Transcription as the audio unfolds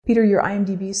Peter, your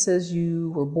IMDb says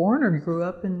you were born or you grew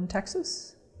up in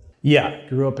Texas? Yeah,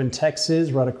 grew up in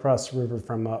Texas, right across the river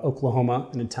from Oklahoma,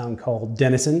 in a town called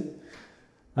Denison.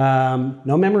 No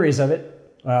memories of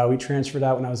it. We transferred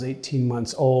out when I was 18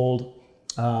 months old,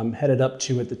 headed up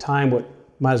to, at the time, what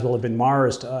might as well have been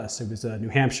Mars to us. It was New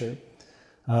Hampshire,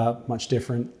 much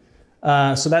different.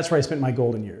 So that's where I spent my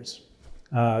golden years.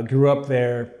 Grew up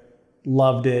there,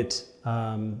 loved it,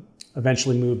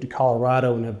 eventually moved to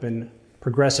Colorado and have been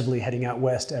progressively heading out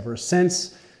west ever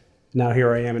since. Now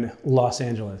here I am in Los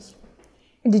Angeles.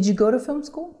 And did you go to film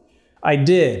school? I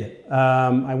did.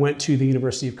 I went to the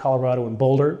University of Colorado in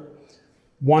Boulder.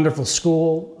 Wonderful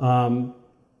school,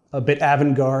 a bit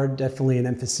avant-garde, definitely an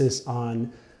emphasis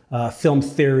on film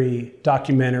theory,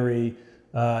 documentary,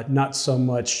 not so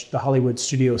much the Hollywood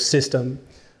studio system.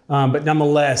 But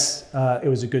nonetheless, it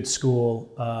was a good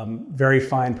school, very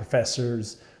fine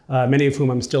professors, many of whom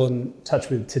I'm still in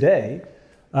touch with today.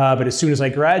 But as soon as I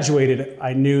graduated,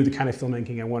 I knew the kind of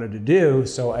filmmaking I wanted to do,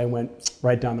 so I went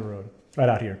right down the road, right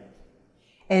out here.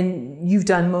 And you've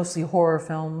done mostly horror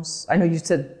films. I know you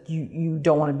said you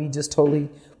don't want to be just totally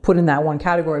put in that one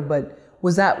category, but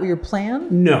was that your plan?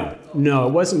 No,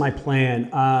 it wasn't my plan.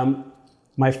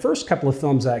 My first couple of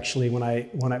films, actually, when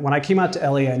I came out to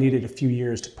LA, I needed a few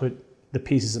years to put the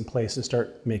pieces in place and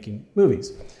start making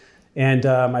movies. And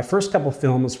my first couple of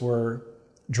films were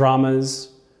dramas.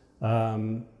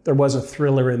 There was a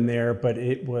thriller in there, but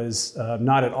it was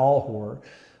not at all horror.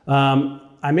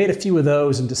 I made a few of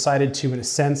those and decided to, in a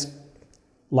sense,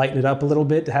 lighten it up a little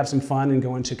bit, to have some fun and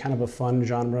go into kind of a fun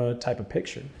genre type of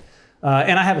picture.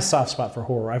 And I have a soft spot for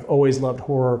horror. I've always loved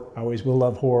horror. I always will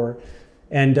love horror.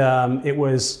 And it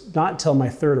was not till my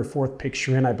third or fourth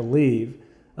picture in, I believe,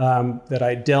 that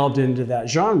I delved into that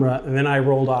genre. And then I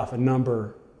rolled off a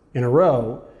number in a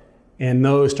row. And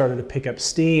those started to pick up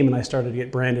steam, and I started to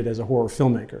get branded as a horror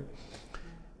filmmaker,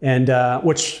 and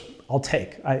which I'll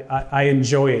take. I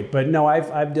enjoy it, but no,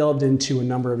 I've delved into a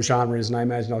number of genres, and I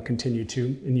imagine I'll continue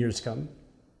to in years to come.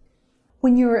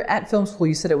 When you were at film school,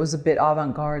 you said it was a bit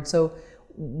avant-garde. So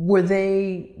were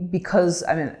they, because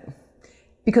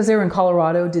they were in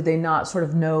Colorado, did they not sort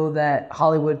of know that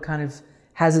Hollywood kind of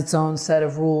has its own set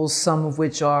of rules, some of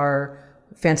which are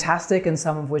fantastic and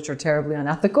some of which are terribly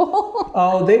unethical?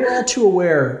 Oh, they were all too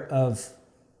aware of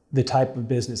the type of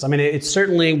business. I mean, it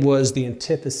certainly was the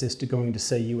antithesis to going to,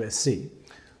 say, USC,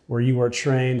 where you are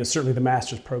trained, certainly the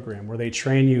master's program, where they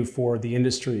train you for the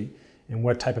industry and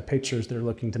what type of pictures they're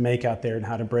looking to make out there and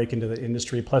how to break into the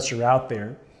industry. Plus, you're out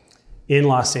there in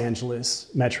Los Angeles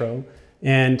Metro,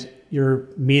 and you're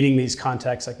meeting these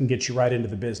contacts that can get you right into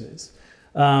the business.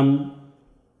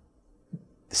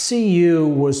 CU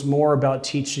was more about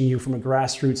teaching you from a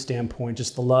grassroots standpoint,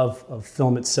 just the love of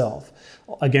film itself.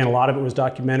 Again, a lot of it was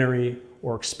documentary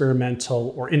or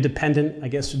experimental or independent, I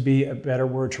guess would be a better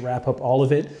word to wrap up all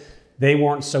of it. They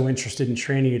weren't so interested in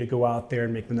training you to go out there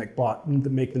and make the next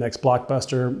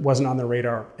blockbuster. Wasn't on their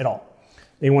radar at all.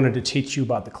 They wanted to teach you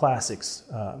about the classics,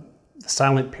 the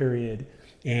silent period,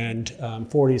 and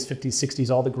 40s, 50s,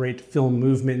 60s, all the great film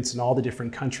movements in all the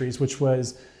different countries, which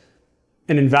was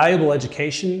an invaluable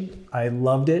education. I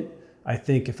loved it. I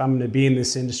think if I'm going to be in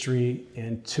this industry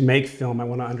and to make film, I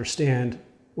want to understand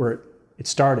where it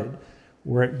started,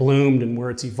 where it bloomed and where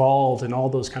it's evolved and all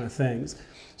those kind of things.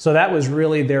 So that was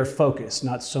really their focus,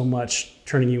 not so much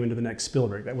turning you into the next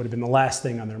Spielberg. That would have been the last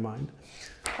thing on their mind.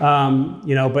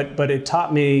 But it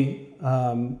taught me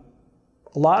a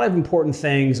lot of important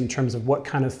things in terms of what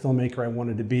kind of filmmaker I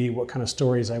wanted to be, what kind of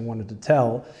stories I wanted to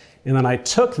tell. And then I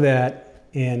took that,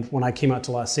 and when I came out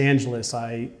to Los Angeles,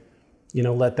 I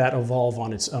let that evolve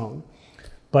on its own.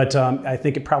 But I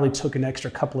think it probably took an extra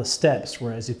couple of steps,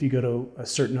 whereas if you go to a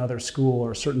certain other school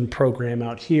or a certain program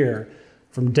out here,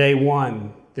 from day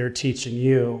one, they're teaching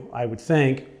you, I would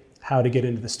think, how to get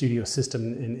into the studio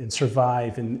system and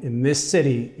survive in this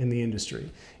city in the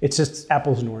industry. It's just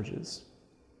apples and oranges.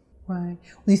 Right.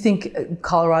 Well, do you think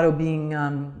Colorado being,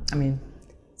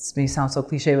 this may sound so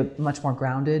cliche, but much more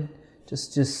grounded,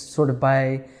 just sort of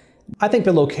by... I think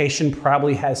the location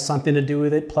probably has something to do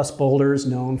with it, plus Boulder's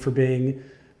known for being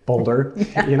Boulder,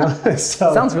 yeah.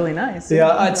 So, sounds really nice.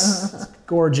 Yeah, it's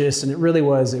gorgeous, and it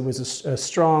was a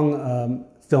strong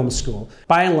film school.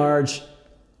 By and large,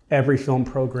 every film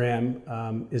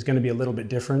program is going to be a little bit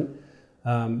different.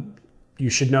 You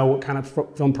should know what kind of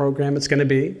film program it's going to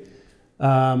be.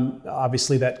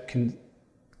 Obviously, that can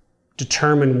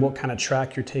determine what kind of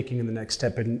track you're taking in the next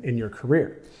step in your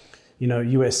career.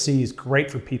 USC is great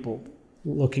for people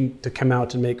looking to come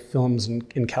out and make films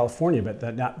in California, but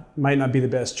that might not be the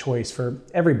best choice for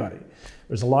everybody.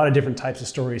 There's a lot of different types of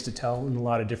stories to tell and a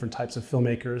lot of different types of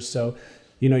filmmakers. So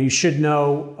You should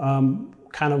know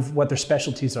kind of what their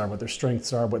specialties are, what their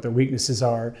strengths are, what their weaknesses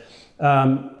are.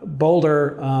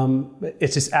 Boulder,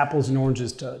 it's just apples and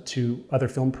oranges to other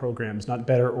film programs, not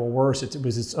better or worse. It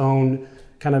was its own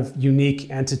kind of unique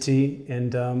entity,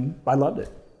 and I loved it.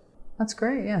 That's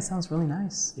great. Yeah, sounds really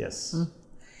nice. Yes.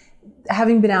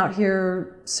 Having been out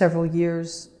here several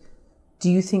years,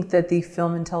 do you think that the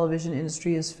film and television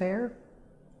industry is fair?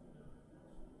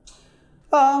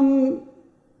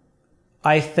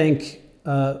 I think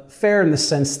fair in the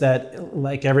sense that,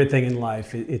 like everything in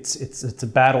life, it's a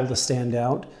battle to stand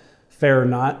out, fair or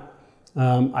not.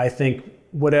 I think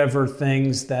whatever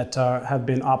things that have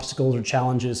been obstacles or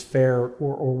challenges, fair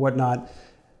or whatnot,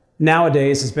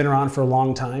 nowadays has been around for a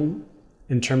long time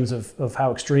in terms of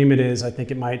how extreme it is. I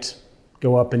think it might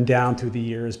go up and down through the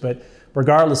years, but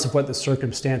regardless of what the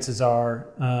circumstances are,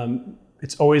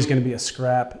 it's always going to be a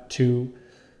scrap to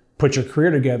put your career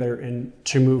together and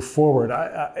to move forward.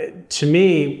 To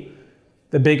me,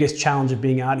 the biggest challenge of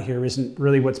being out here isn't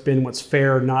really what's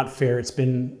fair or not fair. It's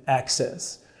been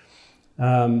access.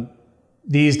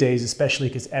 These days, especially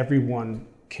because everyone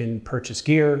can purchase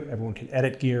gear, everyone can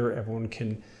edit gear, everyone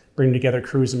can bring together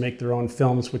crews and make their own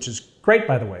films, which is great,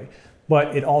 by the way.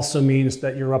 But it also means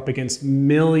that you're up against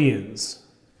millions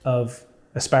of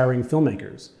aspiring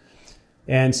filmmakers.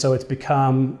 And so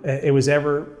it was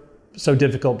ever so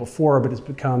difficult before, but it's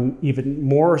become even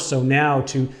more so now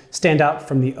to stand out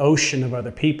from the ocean of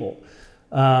other people.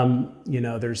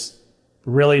 There's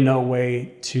really no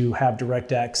way to have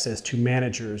direct access to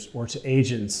managers or to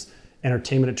agents,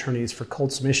 entertainment attorneys for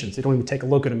cold submissions. They don't even take a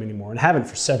look at them anymore, and haven't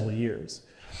for several years.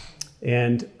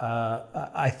 And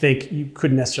I think you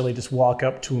couldn't necessarily just walk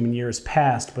up to them in years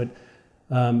past, but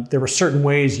there were certain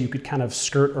ways you could kind of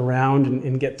skirt around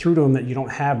and get through to them that you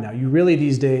don't have now. You really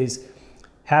these days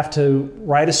have to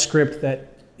write a script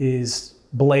that is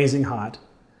blazing hot,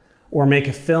 or make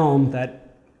a film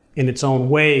that in its own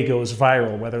way goes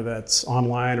viral, whether that's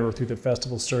online or through the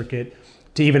festival circuit,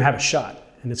 to even have a shot.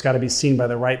 And it's got to be seen by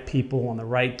the right people on the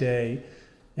right day.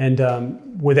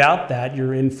 And without that,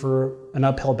 you're in for an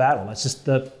uphill battle. That's just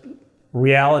the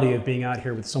reality of being out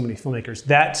here with so many filmmakers.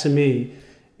 That, to me,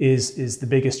 is the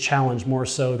biggest challenge, more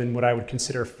so than what I would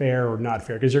consider fair or not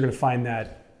fair, because you're going to find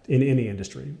that in any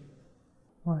industry.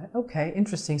 Right. Okay.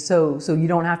 Interesting. So you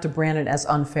don't have to brand it as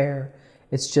unfair.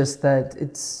 It's just that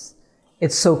it's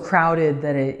so crowded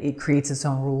that it creates its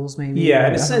own rules, maybe. Yeah.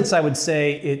 In a sense, I would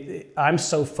say I'm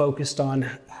so focused on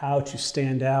how to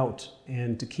stand out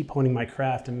and to keep honing my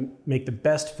craft and make the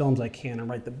best films I can and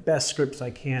write the best scripts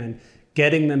I can and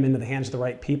getting them into the hands of the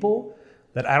right people,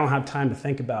 that I don't have time to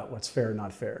think about what's fair or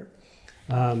not fair.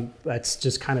 That's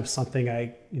just kind of something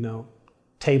I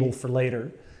table for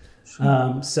later.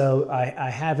 Sure. So I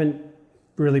haven't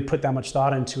really put that much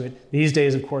thought into it. These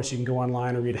days, of course, you can go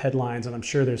online or read headlines, and I'm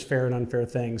sure there's fair and unfair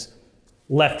things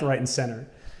left, right, and center.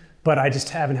 But I just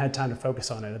haven't had time to focus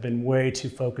on it. I've been way too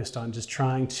focused on just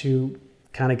trying to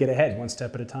kind of get ahead one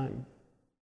step at a time.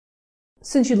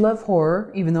 Since you love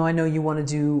horror, even though I know you want to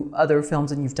do other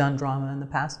films and you've done drama in the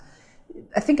past,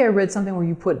 I think I read something where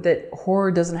you put that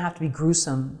horror doesn't have to be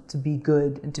gruesome to be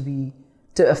good and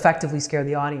to effectively scare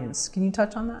the audience. Can you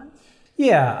touch on that?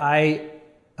 Yeah,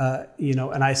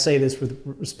 and I say this with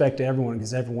respect to everyone,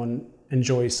 because everyone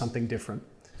enjoys something different.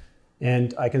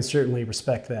 And I can certainly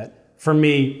respect that. For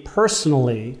me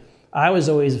personally, I was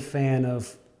always a fan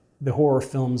of the horror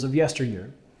films of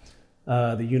yesteryear,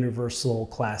 the Universal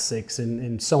classics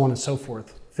and so on and so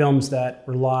forth. Films that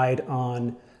relied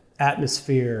on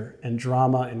atmosphere and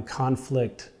drama and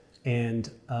conflict and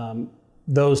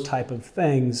those type of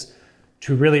things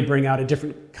to really bring out a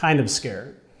different kind of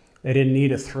scare. They didn't need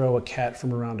to throw a cat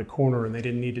from around a corner, and they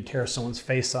didn't need to tear someone's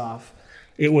face off.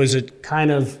 It was the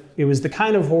kind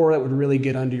of horror that would really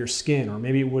get under your skin, or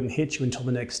maybe it wouldn't hit you until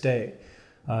the next day.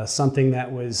 Something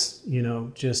that was,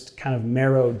 just kind of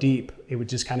marrow deep. It would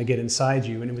just kind of get inside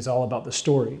you, and it was all about the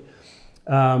story.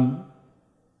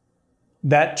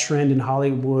 That trend in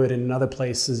Hollywood and in other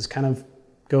places kind of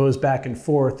goes back and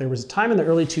forth. There was a time in the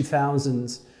early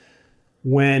 2000s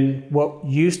when what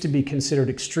used to be considered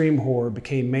extreme horror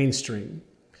became mainstream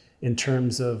in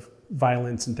terms of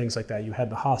violence and things like that. You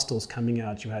had the Hostels coming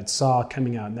out, you had Saw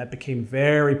coming out, and that became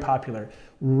very popular.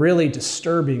 Really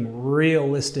disturbing,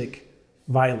 realistic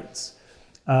violence.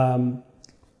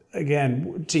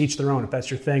 Again, to each their own. If that's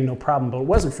your thing, no problem, but it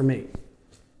wasn't for me.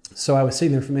 So I was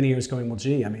sitting there for many years going, well,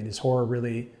 gee, is horror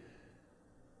really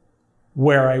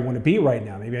where I want to be right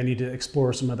now? Maybe I need to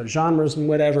explore some other genres and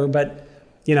whatever, but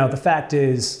the fact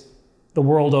is, the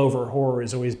world over, horror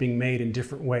is always being made in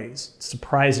different ways,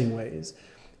 surprising ways.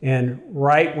 And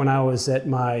right when I was at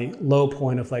my low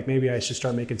point of like, maybe I should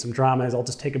start making some dramas, I'll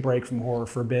just take a break from horror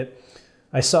for a bit,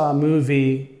 I saw a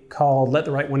movie called Let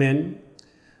the Right One In,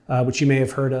 which you may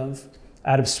have heard of,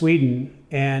 out of Sweden.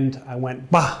 And I went,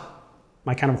 bah,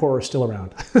 my kind of horror is still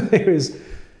around. It was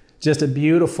just a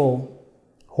beautiful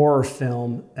horror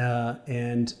film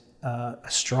and a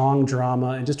strong drama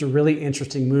and just a really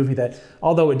interesting movie that,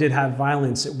 although it did have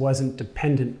violence, it wasn't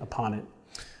dependent upon it.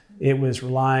 It was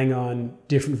relying on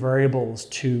different variables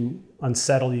to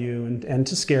unsettle you and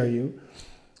to scare you.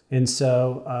 And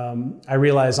so I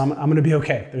realized I'm going to be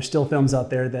okay. There's still films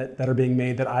out there that are being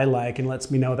made that I like and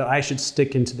lets me know that I should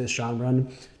stick into this genre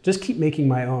and just keep making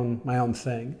my own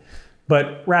thing.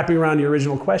 But wrapping around your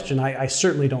original question, I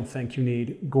certainly don't think you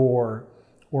need gore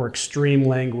or extreme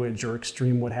language or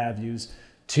extreme what have yous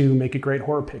to make a great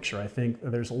horror picture. I think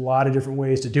there's a lot of different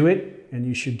ways to do it, and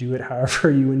you should do it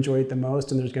however you enjoy it the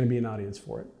most, and there's going to be an audience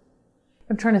for it.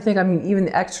 I'm trying to think, I mean, even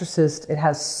The Exorcist, it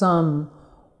has some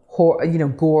horror,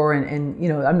 gore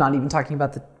and I'm not even talking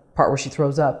about the part where she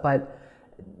throws up, but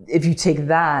if you take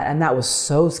that, and that was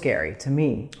so scary to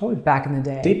me back in the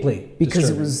day. Deeply because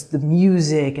disturbing. It was the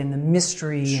music and the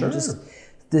mystery Sure. and just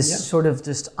this sort of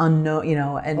just unknown,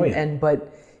 and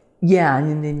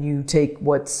then you take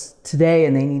what's today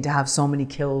and they need to have so many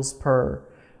kills per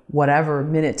whatever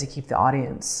minute to keep the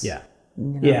audience. Yeah.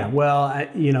 Yeah. Well,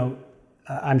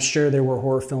 I'm sure there were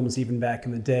horror films even back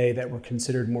in the day that were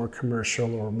considered more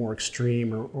commercial or more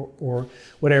extreme or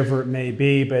whatever it may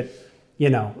be. But,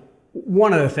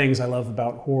 one of the things I love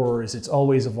about horror is it's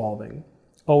always evolving,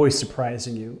 always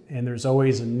surprising you. And there's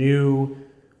always a new,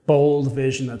 bold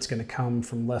vision that's going to come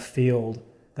from left field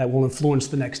that will influence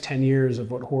the next 10 years of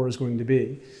what horror is going to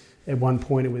be. At one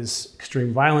point, it was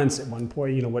extreme violence. At one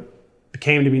point, what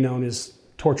became to be known as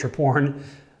torture porn.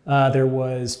 There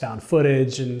was found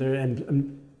footage,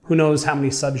 and who knows how many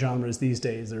subgenres these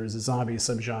days. There's a zombie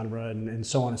subgenre, and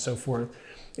so on and so forth.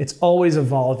 It's always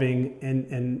evolving,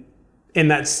 and in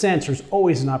that sense, there's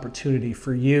always an opportunity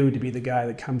for you to be the guy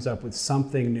that comes up with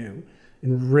something new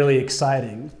and really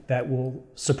exciting that will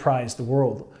surprise the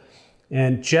world.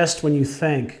 And just when you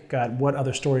think, God, what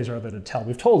other stories are there to tell?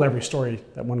 We've told every story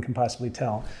that one can possibly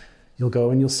tell. You'll go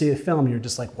and you'll see a film and you're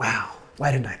just like, wow,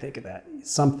 why didn't I think of that?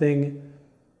 Something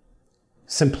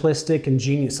simplistic and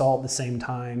genius all at the same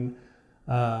time.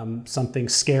 Something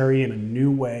scary in a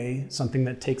new way. Something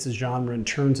that takes a genre and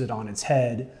turns it on its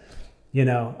head. I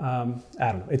don't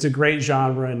know. It's a great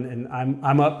genre, and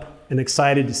I'm up and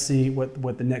excited to see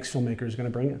what the next filmmaker is going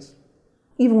to bring us.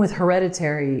 Even with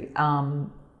Hereditary,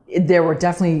 there were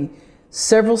definitely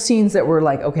several scenes that were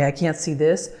like, okay, I can't see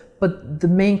this, but the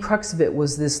main crux of it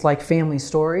was this like family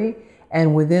story,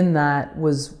 and within that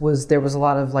was there was a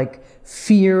lot of like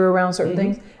fear around certain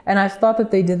things, and I thought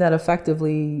that they did that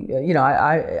effectively.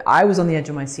 I was on the edge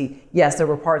of my seat. Yes, there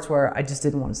were parts where I just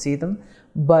didn't want to see them,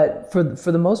 but for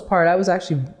the most part, I was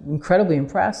actually incredibly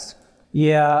impressed.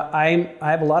 Yeah, I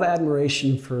have a lot of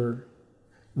admiration for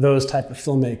those type of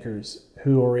filmmakers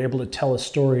who are able to tell a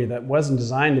story that wasn't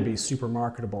designed to be super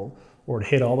marketable or to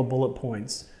hit all the bullet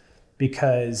points,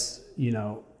 because,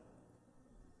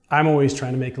 I'm always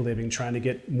trying to make a living, trying to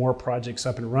get more projects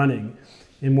up and running.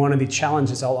 And one of the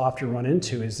challenges I'll often run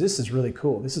into is, this is really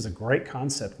cool. This is a great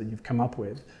concept that you've come up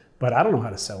with, but I don't know how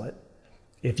to sell it.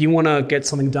 If you want to get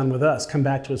something done with us, come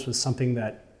back to us with something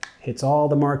that hits all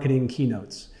the marketing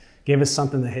keynotes. Give us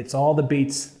something that hits all the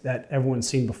beats that everyone's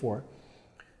seen before.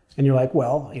 And you're like,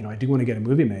 well, I do want to get a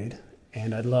movie made,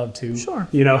 and I'd love to,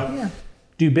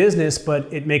 do business,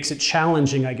 but it makes it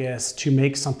challenging, I guess, to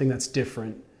make something that's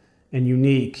different and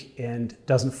unique and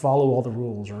doesn't follow all the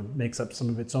rules or makes up some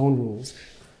of its own rules.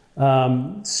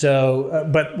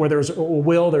 But where there's a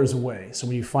will, there's a way. So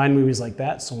when you find movies like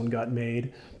that, Someone Got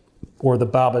Made, or The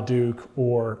Babadook,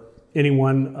 or any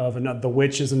one of The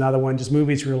Witch is another one, just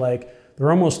movies where you're like,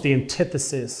 they're almost the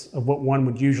antithesis of what one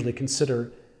would usually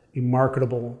consider a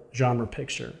marketable genre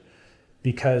picture,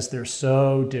 because they're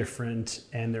so different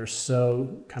and they're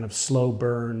so kind of slow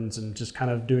burns and just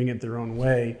kind of doing it their own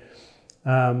way.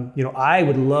 I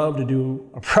would love to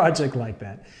do a project like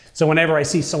that. So whenever I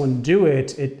see someone do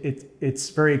it, it's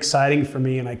very exciting for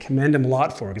me, and I commend them a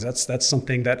lot for it, because that's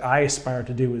something that I aspire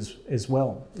to do as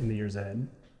well in the years ahead.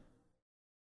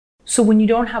 So when you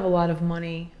don't have a lot of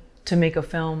money to make a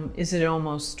film, is it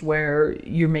almost where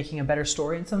you're making a better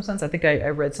story in some sense? I think I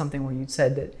read something where you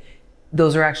said that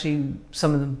those are actually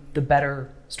some of the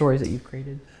better stories that you've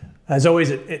created. As always,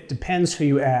 it depends who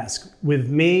you ask. With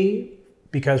me,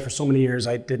 because for so many years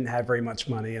I didn't have very much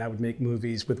money, and I would make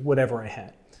movies with whatever I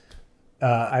had.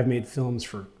 I've made films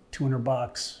for $200,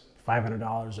 $500,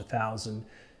 $1,000,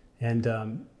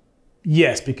 and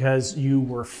Yes, because you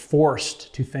were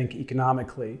forced to think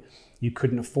economically. You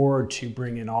couldn't afford to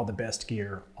bring in all the best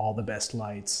gear, all the best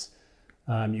lights.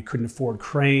 You couldn't afford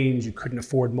cranes. You couldn't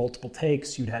afford multiple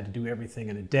takes. You'd had to do everything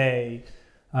in a day.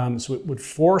 So it would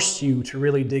force you to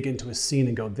really dig into a scene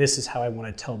and go, this is how I want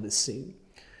to tell this scene.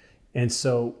 And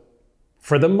so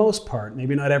for the most part,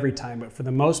 maybe not every time, but for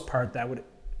the most part,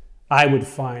 I would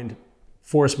find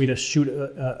forced me to shoot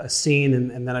a scene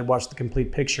and then I'd watch the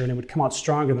complete picture and it would come out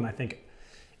stronger than I think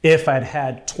if I'd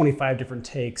had 25 different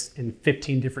takes and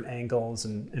 15 different angles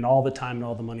and all the time and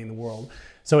all the money in the world.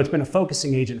 So it's been a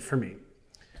focusing agent for me.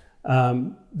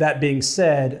 That being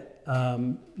said,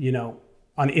 on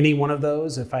any one of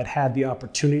those, if I'd had the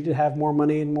opportunity to have more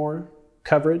money and more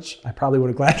coverage, I probably would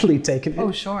have gladly taken it.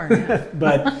 Oh, sure. Yeah.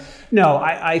 But no,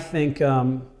 I think,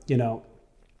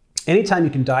 anytime you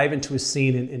can dive into a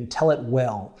scene and tell it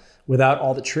well without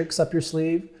all the tricks up your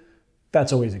sleeve,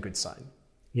 that's always a good sign.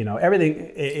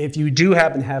 Everything, if you do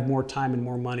happen to have more time and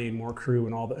more money and more crew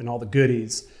and all the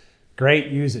goodies, great,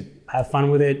 use it. Have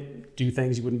fun with it. Do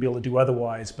things you wouldn't be able to do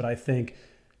otherwise. But I think,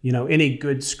 any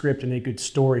good script and a good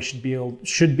story should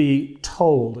be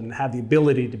told and have the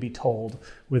ability to be told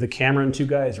with a camera and two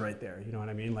guys right there. You know what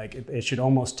I mean? Like it should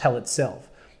almost tell itself.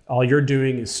 All you're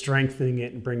doing is strengthening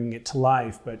it and bringing it to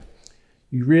life, but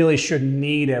you really shouldn't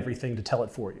need everything to tell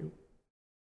it for you.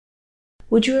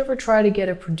 Would you ever try to get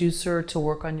a producer to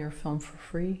work on your film for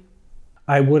free?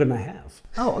 I would, and I have.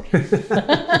 Oh, okay.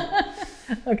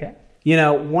 Okay.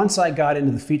 Once I got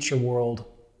into the feature world,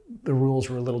 the rules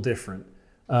were a little different.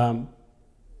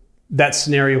 That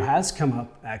scenario has come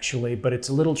up, actually, but it's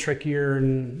a little trickier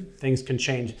and things can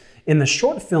change. In the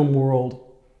short film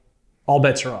world, all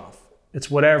bets are off. It's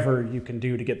whatever you can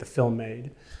do to get the film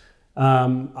made.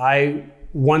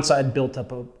 Once I'd built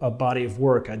up a body of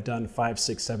work, I'd done 5,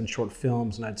 6, 7 short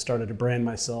films, and I'd started to brand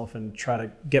myself and try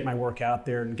to get my work out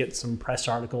there and get some press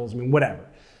articles, whatever.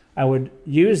 I would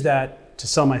use that to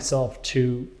sell myself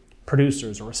to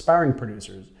producers or aspiring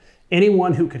producers.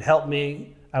 Anyone who could help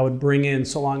me, I would bring in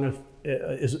so long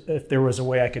if there was a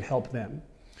way I could help them.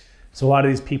 So a lot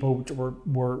of these people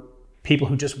were people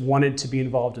who just wanted to be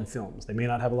involved in films. They may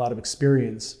not have a lot of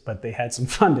experience, but they had some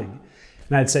funding.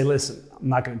 And I'd say, listen, I'm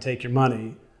not going to take your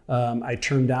money. I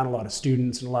turned down a lot of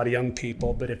students and a lot of young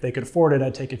people, but if they could afford it,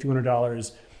 I'd take a few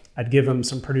 $100s. I'd give them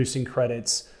some producing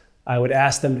credits. I would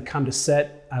ask them to come to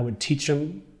set. I would teach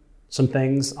them some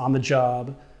things on the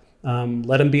job,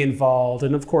 let them be involved,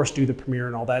 and of course do the premiere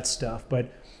and all that stuff.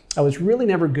 But I was really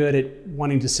never good at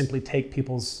wanting to simply take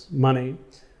people's money.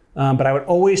 But I would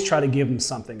always try to give them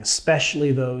something,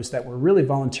 especially those that were really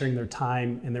volunteering their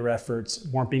time and their efforts,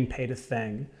 weren't being paid a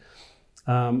thing.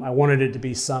 I wanted it to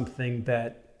be something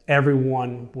that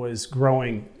everyone was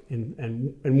growing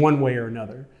in one way or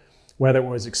another, whether it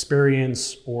was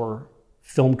experience or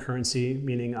film currency,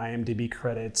 meaning IMDb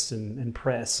credits and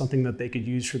press, something that they could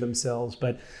use for themselves.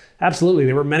 But absolutely,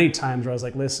 there were many times where I was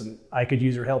like, listen, I could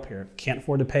use your help here. Can't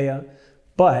afford to pay you,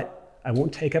 but I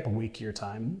won't take up a week of your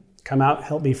time. Come out,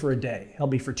 help me for a day,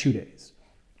 help me for 2 days.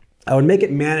 I would make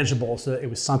it manageable so that it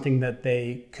was something that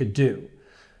they could do.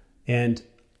 And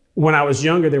when I was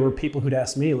younger, there were people who'd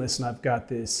ask me, listen, I've got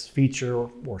this feature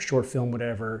or short film,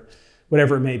 whatever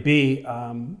it may be.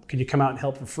 Could you come out and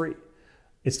help for free?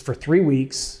 It's for 3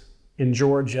 weeks in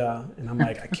Georgia. And I'm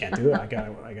like, I can't do it. I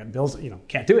got bills,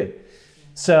 can't do it.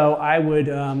 So I would,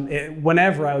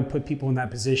 whenever I would put people in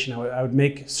that position, I would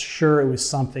make sure it was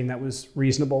something that was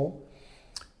reasonable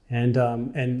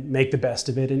and make the best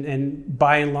of it. And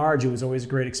by and large, it was always a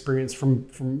great experience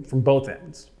from both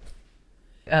ends.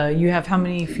 You have how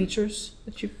many features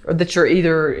that you're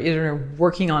either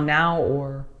working on now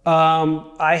or?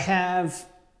 I have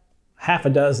half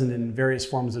a dozen in various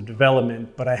forms of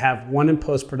development, but I have one in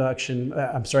post-production.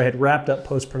 I had wrapped up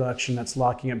post-production that's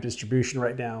locking up distribution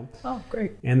right now. Oh,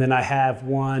 great. And then I have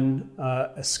one,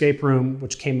 Escape Room,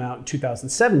 which came out in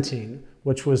 2017,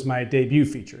 which was my debut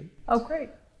feature. Oh, great.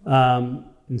 And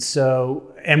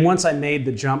once I made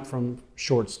the jump from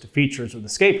shorts to features with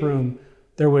Escape Room,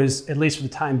 there was, at least for the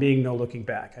time being, no looking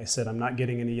back. I said, I'm not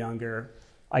getting any younger.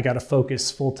 I got to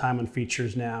focus full-time on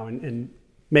features now and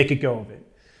make a go of it.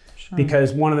 Sure.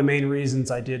 Because one of the main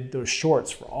reasons I did those shorts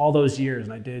for all those years,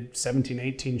 and I did 17,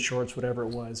 18 shorts, whatever it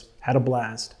was, had a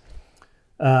blast,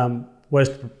 was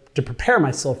to prepare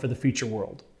myself for the feature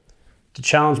world, to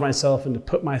challenge myself and to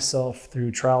put myself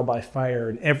through trial by fire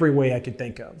in every way I could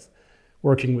think of.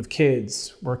 Working with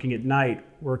kids, working at night,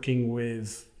 working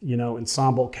with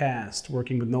ensemble cast,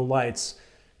 working with no lights,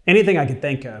 anything I could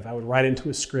think of, I would write into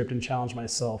a script and challenge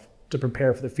myself to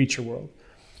prepare for the feature world.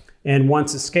 And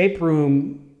once Escape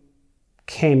Room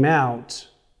came out,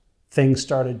 things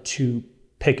started to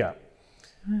pick up.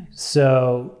 Nice.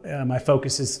 So my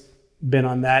focus has been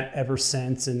on that ever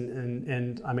since,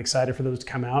 and I'm excited for those to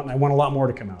come out, and I want a lot more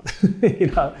to come out.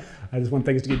 I just want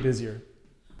things to get busier.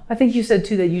 I think you said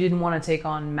too that you didn't want to take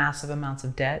on massive amounts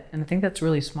of debt, and I think that's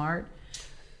really smart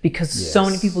because so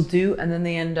many people do, and then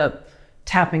they end up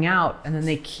tapping out, and then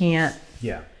they can't.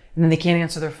 Yeah. And then they can't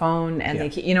answer their phone, and they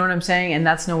can't, you know what I'm saying? And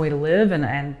that's no way to live. And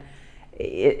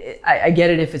I get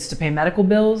it if it's to pay medical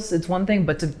bills, it's one thing,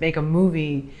 but to make a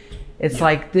movie, it's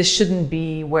like this shouldn't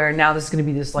be where now this is going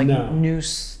to be this like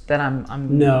noose that I'm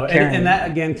carrying. And that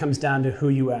again comes down to who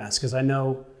you ask, because I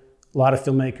know a lot of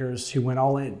filmmakers who went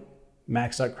all in,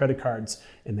 maxed out credit cards,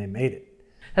 and they made it.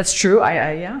 That's true.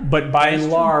 Yeah. But by and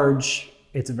large,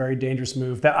 it's a very dangerous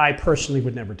move that I personally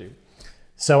would never do.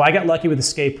 So I got lucky with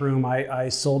Escape Room. I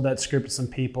sold that script to some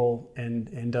people, and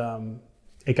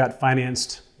it got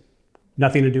financed.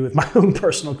 Nothing to do with my own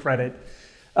personal credit.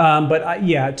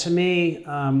 To me,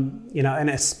 and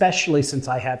especially since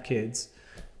I have kids,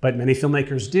 but many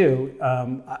filmmakers do,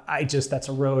 that's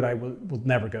a road I will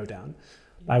never go down.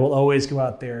 I will always go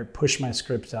out there, push my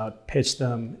scripts out, pitch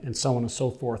them, and so on and so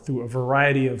forth through a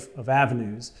variety of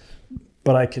avenues.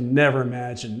 But I can never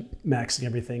imagine maxing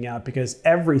everything out, because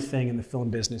everything in the film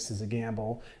business is a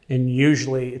gamble. And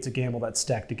usually it's a gamble that's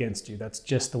stacked against you. That's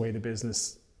just the way the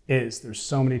business is. There's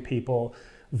so many people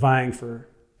vying for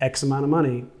X amount of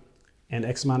money and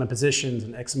X amount of positions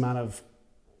and X amount of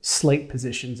slate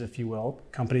positions, if you will,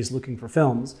 companies looking for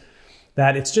films,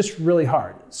 that it's just really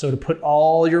hard. So to put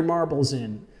all your marbles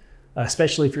in,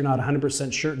 especially if you're not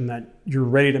 100% certain that you're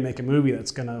ready to make a movie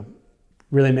that's going to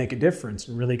really make a difference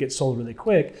and really get sold really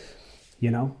quick,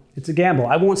 it's a gamble.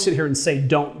 I won't sit here and say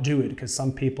don't do it, because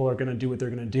some people are going to do what they're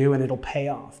going to do and it'll pay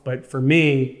off. But for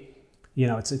me,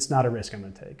 it's not a risk I'm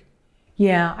going to take.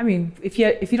 Yeah, I mean, if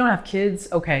you don't have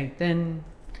kids, okay, then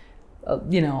a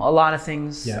lot of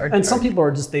things are. And some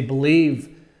people they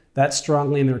believe that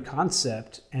strongly in their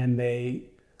concept, and they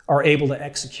are able to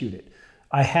execute it.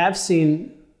 I have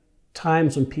seen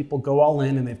times when people go all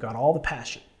in and they've got all the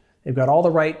passion, they've got all the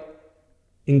right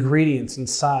ingredients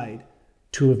inside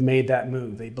to have made that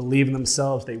move. They believe in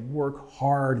themselves, they work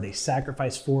hard, they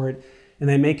sacrifice for it, and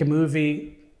they make a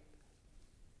movie,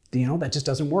 that just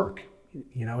doesn't work.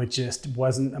 It just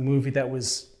wasn't a movie that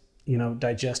was,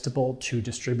 digestible to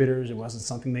distributors. It wasn't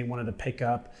something they wanted to pick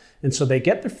up. And so they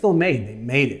get their film made. They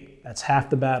made it. That's half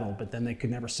the battle, but then they could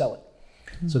never sell it.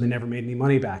 Mm-hmm. So they never made any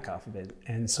money back off of it.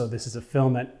 And so this is a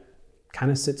film that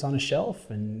kind of sits on a shelf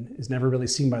and is never really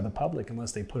seen by the public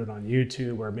unless they put it on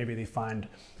YouTube, or maybe they find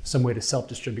some way to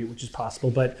self-distribute, which is possible.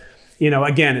 But,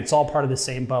 again, it's all part of the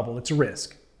same bubble. It's a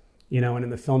risk, and in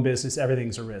the film business,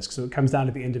 everything's a risk. So it comes down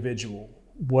to the individual.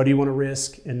 What do you want to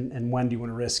risk, and when do you want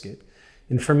to risk it?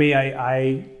 And for me,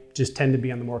 I just tend to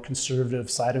be on the more conservative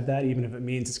side of that. Even if it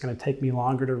means it's going to take me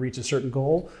longer to reach a certain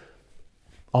goal,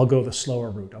 I'll go the slower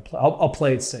route. I'll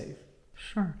play it safe.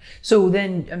 Sure. So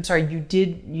then, I'm sorry,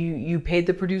 you paid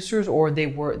the producers, or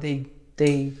they for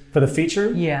the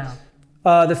feature? Yeah.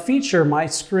 The feature, my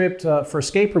script for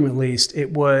Escape Room, at least,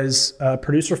 it was a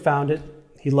producer found it,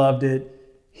 he loved it,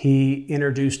 he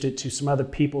introduced it to some other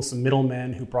people, some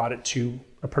middlemen who brought it to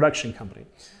a production company,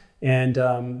 and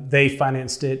they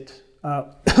financed it.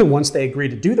 Once they agreed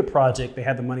to do the project, they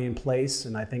had the money in place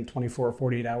in I think 24 or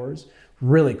 48 hours,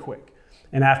 really quick.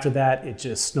 And after that, it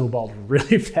just snowballed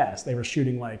really fast. They were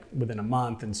shooting like within a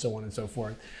month and so on and so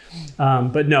forth.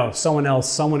 But no, someone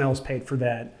else paid for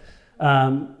that.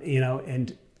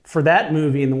 And for that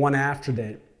movie and the one after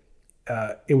that,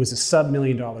 it was a sub-$1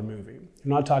 million movie. I'm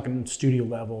not talking studio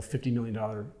level, $50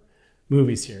 million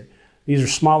movies here. These are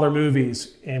smaller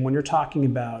movies. And when you're talking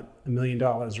about $1 million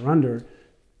or under,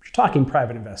 you're talking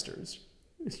private investors.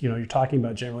 You're talking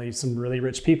about generally some really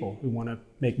rich people who want to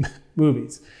make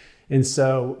movies. And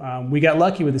so we got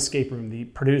lucky with Escape Room. The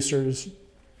producers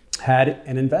had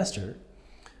an investor,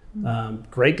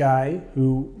 great guy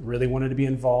who really wanted to be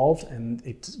involved, and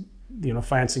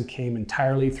financing came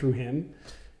entirely through him.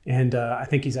 And I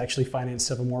think he's actually financed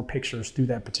several more pictures through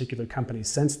that particular company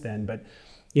since then. But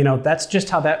that's just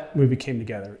how that movie came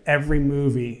together. Every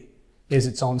movie is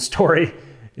its own story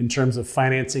in terms of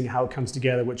financing, how it comes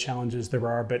together, what challenges there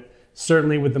are. But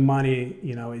certainly with the money,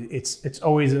 it's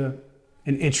always an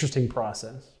interesting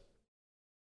process.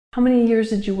 How many years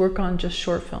did you work on just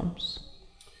short films?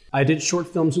 I did short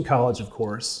films in college, of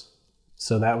course.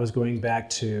 So that was going back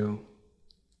to,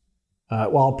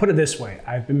 I'll put it this way.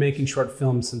 I've been making short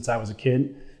films since I was a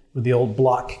kid with the old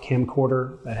block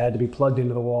camcorder that had to be plugged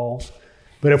into the wall.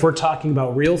 But if we're talking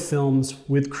about real films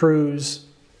with crews,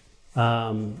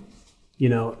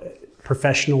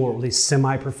 professional or at least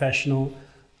semi-professional,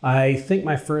 I think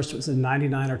my first was in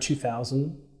 99 or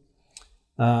 2000.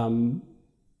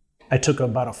 I took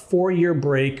about a 4-year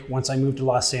break once I moved to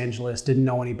Los Angeles, didn't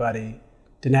know anybody,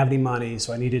 didn't have any money,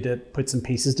 so I needed to put some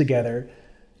pieces together.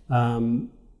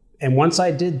 And once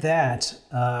I did that,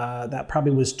 that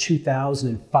probably was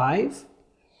 2005.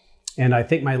 And I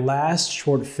think my last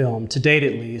short film, to date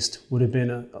at least, would have been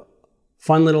a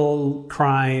fun little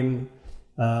crime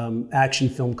action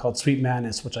film called Sweet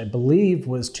Madness, which I believe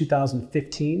was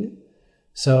 2015.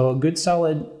 So a good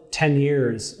solid 10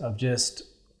 years of just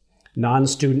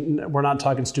non-student, we're not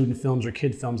talking student films or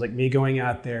kid films, like me going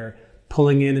out there,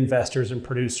 pulling in investors and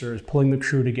producers, pulling the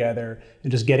crew together,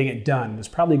 and just getting it done. It was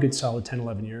probably a good solid 10,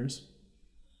 11 years.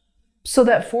 So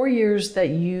that 4 years that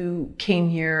you came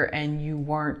here and you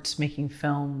weren't making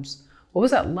films, what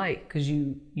was that like? Because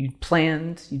you'd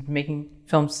planned, you'd been making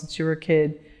films since you were a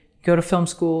kid, you go to film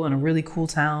school in a really cool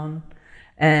town,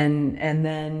 and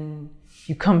then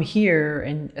you come here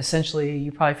and essentially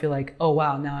you probably feel like, oh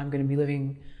wow, now I'm going to be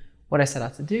living what I set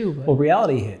out to do. But... Well,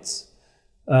 reality hits.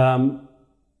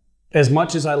 As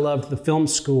much as I loved the film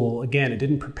school, again, it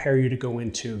didn't prepare you to go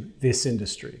into this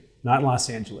industry, not in Los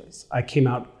Angeles. I came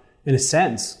out, in a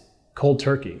sense, cold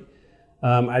turkey.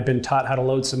 I'd been taught how to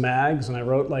load some mags, and I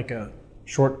wrote like a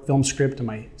short film script in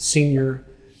my senior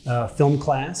film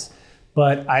class,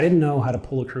 but I didn't know how to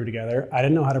pull a crew together. I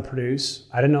didn't know how to produce.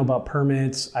 I didn't know about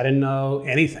permits. I didn't know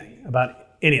anything about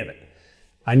any of it.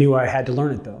 I knew I had to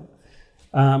learn it though.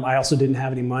 I also didn't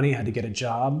have any money, had to get a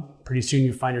job. Pretty soon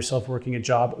you find yourself working a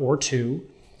job or two.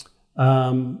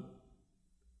 And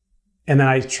then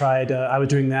I tried, I was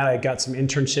doing that. I got some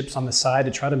internships on the side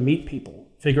to try to meet people,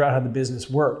 figure out how the business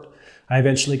worked. I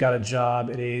eventually got a job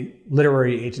at a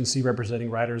literary agency representing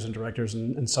writers and directors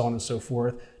and so on and so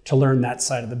forth to learn that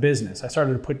side of the business. I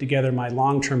started to put together my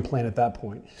long-term plan at that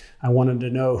point. I wanted to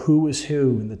know who was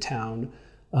who in the town.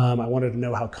 I wanted to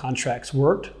know how contracts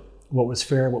worked, what was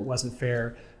fair, what wasn't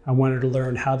fair. I wanted to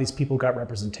learn how these people got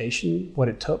representation, what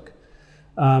it took.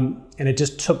 And it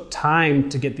just took time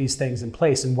to get these things in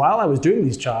place. And while I was doing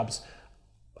these jobs,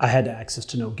 I had access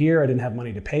to no gear. I didn't have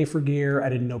money to pay for gear. I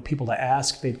didn't know people to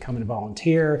ask. They'd come and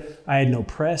volunteer. I had no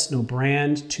press, no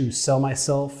brand to sell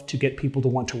myself, to get people to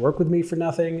want to work with me for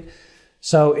nothing.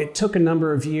 So it took a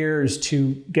number of years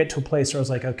to get to a place where I was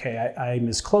like, okay, I'm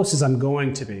as close as I'm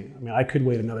going to be. I mean, I could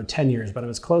wait another 10 years, but I'm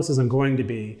as close as I'm going to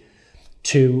be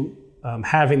to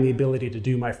having the ability to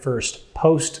do my first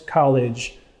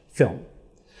post-college film.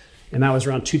 And that was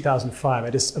around 2005. I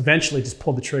just eventually just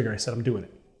pulled the trigger. I said, I'm doing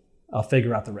it. I'll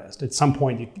figure out the rest. At some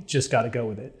point, you just got to go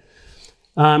with it.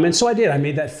 And so I did. I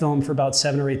made that film for about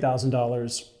 $7,000 or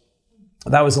 $8,000.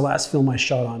 That was the last film I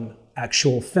shot on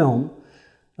actual film.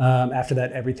 After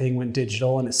that, everything went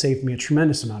digital, and it saved me a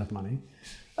tremendous amount of money.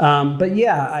 But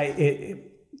yeah,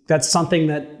 that's something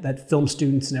that film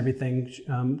students and everything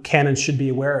can and should be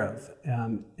aware of.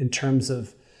 In terms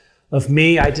of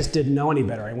me, I just didn't know any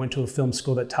better. I went to a film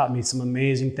school that taught me some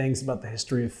amazing things about the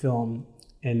history of film,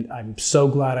 and I'm so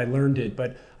glad I learned it,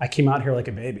 but I came out here like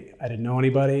a baby. I didn't know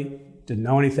anybody, didn't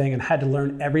know anything, and had to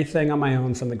learn everything on my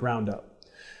own from the ground up,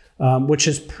 which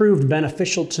has proved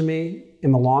beneficial to me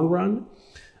in the long run.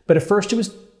 But at first it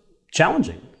was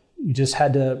challenging. You just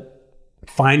had to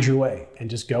find your way and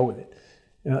just go with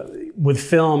it. With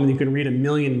film, you can read 1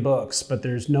 million books, but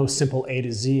there's no simple A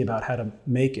to Z about how to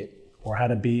make it or how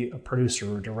to be a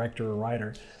producer or a director or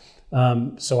writer.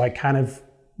 So I kind of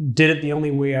did it the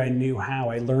only way I knew how.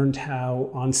 I learned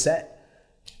how on set.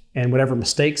 And whatever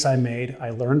mistakes I made, I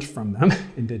learned from them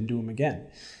and didn't do them again.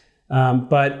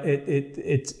 But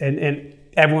and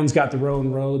everyone's got their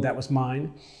own road. That was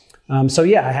mine. So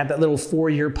yeah, I had that little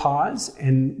 4-year pause.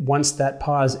 And once that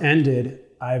pause ended,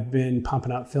 I've been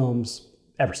pumping out films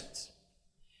ever since.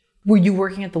 Were you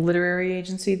working at the literary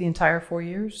agency the entire 4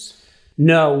 years?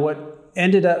 No, what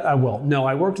ended up, I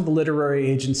worked at the literary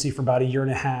agency for about 1.5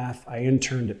 years. I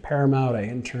interned at Paramount. I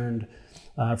interned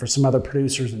for some other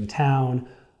producers in town.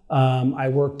 I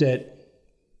worked at,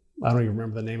 I don't even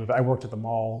remember the name of it. I worked at the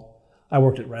mall. I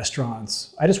worked at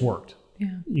restaurants. I just worked.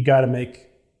 Yeah. You got to make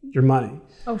your money.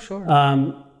 Oh, sure.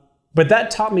 But that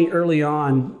taught me early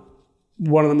on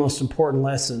one of the most important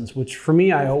lessons, which for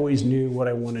me, I always knew what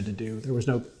I wanted to do. There was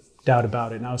no doubt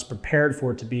about it. And I was prepared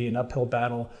for it to be an uphill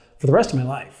battle for the rest of my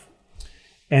life.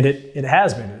 And it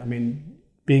has been. I mean,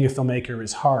 being a filmmaker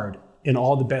is hard in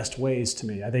all the best ways to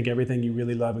me. I think everything you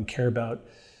really love and care about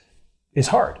is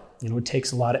hard. You know, it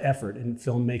takes a lot of effort, and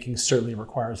filmmaking certainly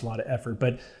requires a lot of effort.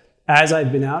 But as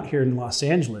I've been out here in Los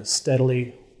Angeles,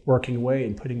 steadily working away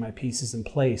and putting my pieces in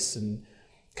place and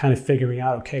kind of figuring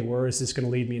out, okay, where is this going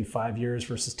to lead me in 5 years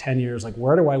versus 10 years? Like,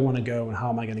 where do I want to go and how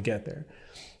am I going to get there?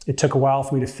 It took a while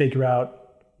for me to figure out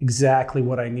exactly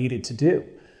what I needed to do.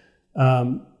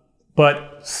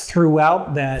 But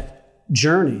throughout that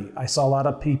journey, I saw a lot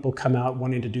of people come out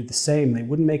wanting to do the same. They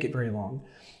wouldn't make it very long.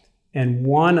 And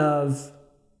one of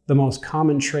the most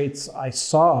common traits I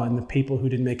saw in the people who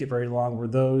didn't make it very long were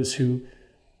those who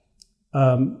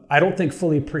I don't think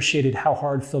fully appreciated how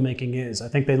hard filmmaking is. I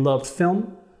think they loved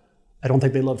film. I don't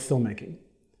think they loved filmmaking.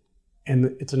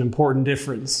 And it's an important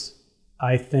difference.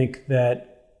 I think that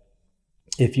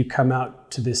if you come out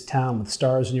to this town with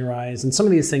stars in your eyes, and some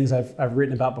of these things I've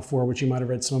written about before, which you might have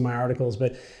read some of my articles,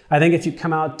 but I think if you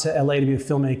come out to LA to be a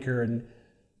filmmaker and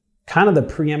kind of the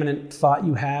preeminent thought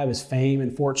you have is fame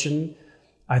and fortune,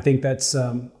 I think that's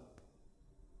a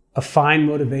fine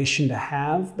motivation to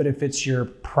have. But if it's your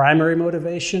primary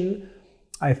motivation,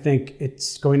 I think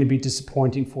it's going to be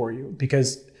disappointing for you,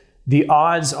 because the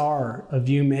odds are of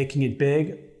you making it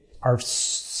big are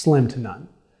slim to none.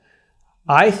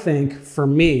 I think for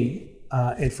me,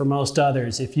 and for most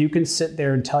others, if you can sit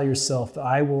there and tell yourself that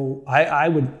I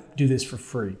would do this for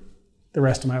free the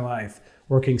rest of my life,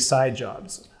 working side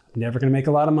jobs. I'm never going to make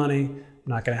a lot of money. I'm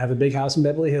not going to have a big house in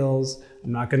Beverly Hills.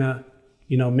 I'm not going to,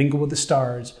 mingle with the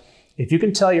stars. If you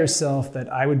can tell yourself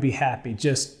that I would be happy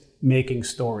just making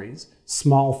stories,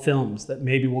 small films that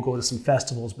maybe will go to some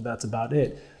festivals, but that's about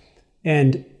it.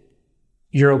 And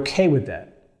you're okay with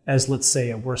that as, let's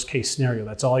say, a worst case scenario.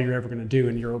 That's all you're ever going to do.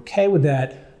 And you're okay with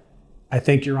that. I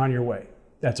think you're on your way.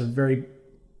 That's a very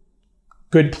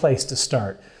good place to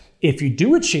start. If you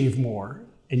do achieve more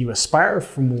and you aspire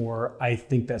for more, I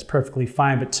think that's perfectly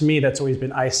fine. But to me, that's always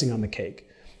been icing on the cake.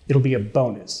 It'll be a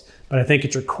bonus. But I think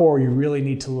at your core, you really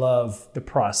need to love the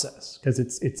process, because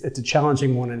it's a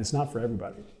challenging one and it's not for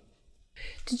everybody.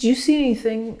 Did you see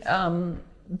anything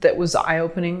that was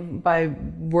eye-opening by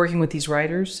working with these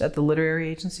writers at the literary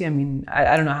agency? I mean,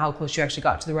 I don't know how close you actually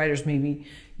got to the writers. Maybe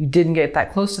you didn't get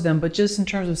that close to them, but just in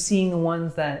terms of seeing the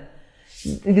ones that,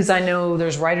 because I know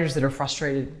there's writers that are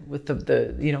frustrated with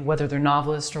the whether they're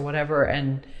novelists or whatever,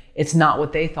 and it's not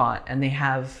what they thought, and they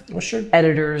have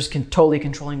editors totally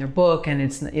controlling their book, and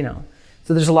it's,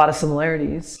 so there's a lot of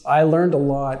similarities. I learned a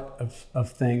lot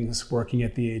of things working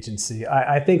at the agency.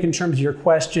 I think in terms of your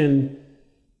question,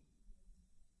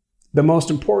 the most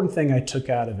important thing I took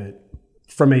out of it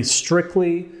from a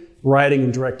strictly writing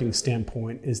and directing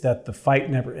standpoint is that the fight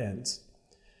never ends,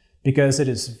 because it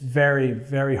is very,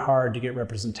 very hard to get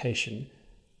representation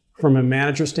from a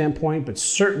manager standpoint, but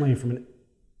certainly from an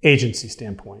agency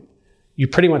standpoint. You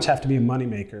pretty much have to be a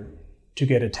moneymaker to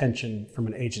get attention from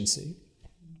an agency.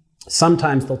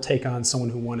 Sometimes they'll take on someone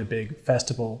who won a big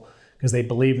festival because they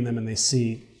believe in them and they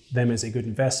see them as a good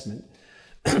investment.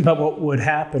 But what would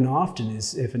happen often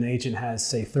is if an agent has,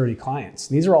 say, 30 clients,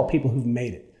 and these are all people who've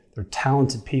made it. They're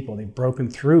talented people. They've broken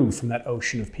through from that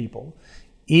ocean of people.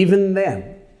 Even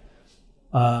then,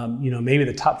 maybe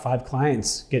the top 5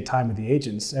 clients get time with the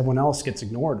agents. Everyone else gets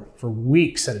ignored for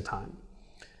weeks at a time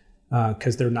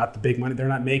because they're not the big money. They're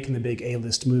not making the big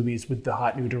A-list movies with the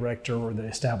hot new director or the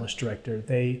established director.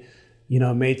 They,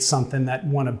 made something that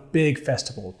won a big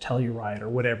festival, Telluride or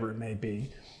whatever it may be.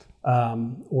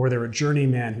 Or they're a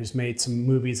journeyman who's made some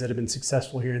movies that have been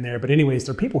successful here and there. But anyways,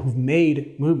 they're people who've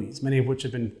made movies, many of which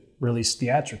have been released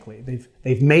theatrically.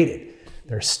 They've made it.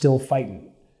 They're still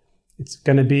fighting. It's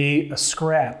going to be a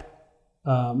scrap,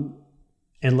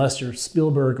 unless you're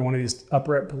Spielberg or one of these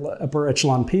upper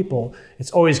echelon people.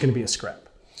 It's always going to be a scrap.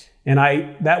 And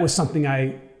that was something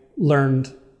I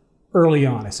learned early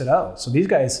on. I said, oh, so these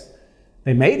guys,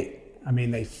 they made it. I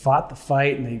mean, they fought the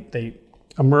fight and they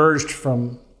emerged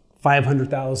from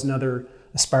 500,000 other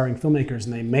aspiring filmmakers,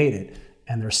 and they made it.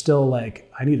 And they're still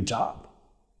like, I need a job.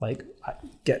 Like,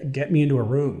 get me into a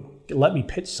room. Let me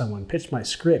pitch my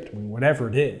script, whatever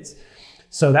it is.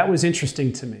 So that was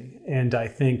interesting to me. And I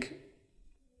think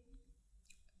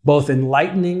both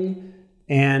enlightening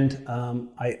and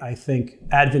I think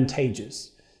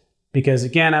advantageous. Because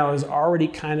again, I was already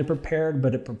kind of prepared,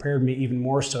 but it prepared me even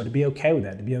more so to be okay with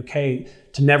that, to be okay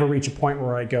to never reach a point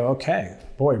where I go, okay,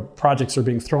 boy, projects are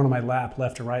being thrown in my lap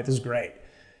left and right. This is great.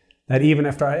 That even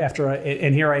after I,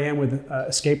 and here I am with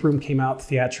Escape Room came out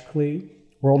theatrically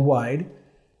worldwide,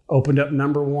 opened up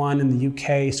 #1 in the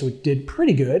UK, so it did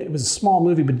pretty good. It was a small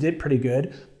movie, but it did pretty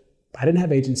good. I didn't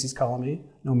have agencies calling me.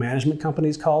 No management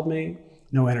companies called me.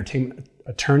 No entertainment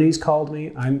attorneys called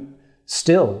me. I'm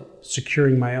still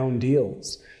securing my own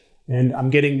deals. And I'm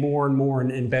getting more and more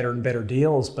and better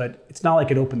deals, but it's not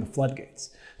like it opened the floodgates.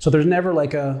 So there's never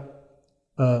like a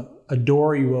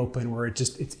door you open where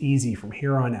it's easy from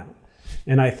here on out.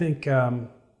 And I think a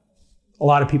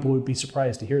lot of people would be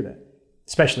surprised to hear that,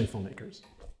 especially filmmakers.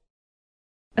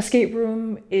 Escape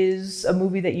Room is a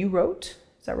movie that you wrote.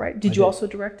 Is that right? Did you also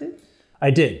direct it?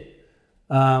 I did.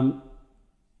 I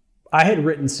had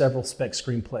written several spec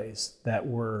screenplays that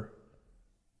were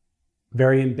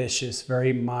very ambitious,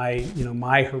 very my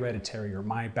Hereditary or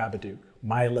my Babadook,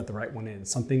 my Let the Right One In,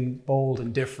 something bold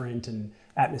and different and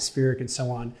atmospheric and so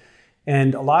on.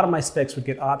 And a lot of my specs would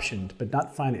get optioned, but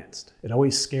not financed. It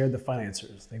always scared the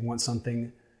financiers. They want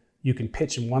something you can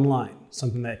pitch in one line,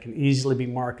 something that can easily be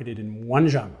marketed in one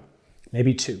genre,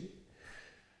 maybe two.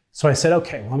 So I said,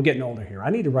 okay, well, I'm getting older here. I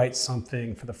need to write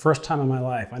something for the first time in my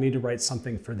life. I need to write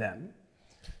something for them,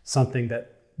 something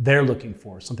that they're looking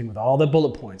for, something with all the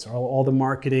bullet points, or all the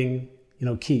marketing,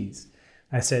 keys.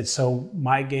 I said, so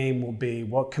my game will be,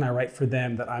 what can I write for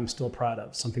them that I'm still proud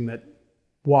of? Something that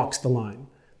walks the line.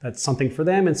 That's something for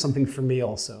them and something for me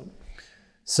also.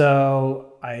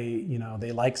 So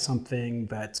they like something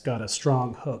that's got a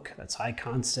strong hook, that's high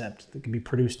concept, that can be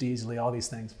produced easily, all these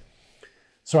things.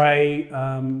 So I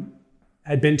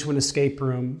had been to an escape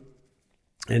room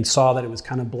and saw that it was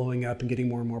kind of blowing up and getting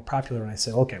more and more popular. And I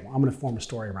said, okay, well, I'm going to form a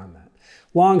story around that.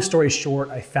 Long story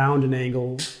short, I found an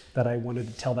angle that I wanted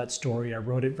to tell that story. I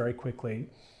wrote it very quickly,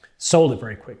 sold it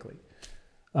very quickly.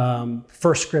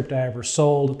 First script I ever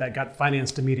sold that got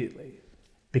financed immediately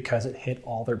because it hit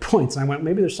all their points. And I went,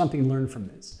 maybe there's something to learn from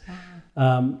this.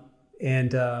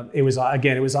 It was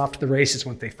off to the races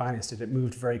once they financed it. It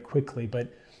moved very quickly.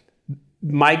 But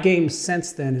my game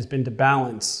since then has been to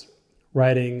balance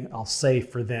writing, I'll say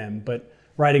for them, but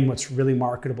writing what's really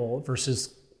marketable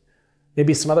versus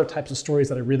maybe some other types of stories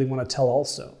that I really want to tell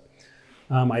also.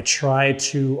 I try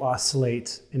to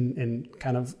oscillate and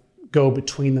kind of go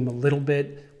between them a little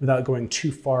bit without going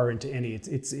too far into any.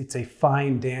 It's a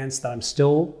fine dance that I'm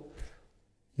still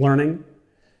learning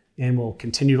and will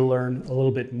continue to learn a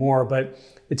little bit more. But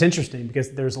it's interesting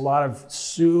because there's a lot of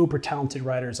super talented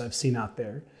writers I've seen out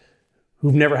there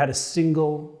who've never had a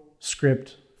single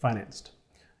script financed,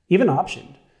 even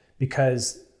optioned,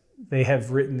 because they have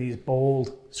written these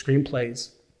bold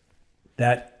screenplays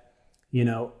that,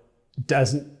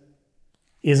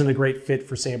 isn't a great fit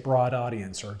for, say, a broad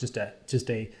audience or just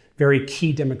a very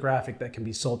key demographic that can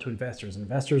be sold to investors.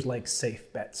 Investors like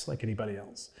safe bets like anybody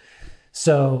else.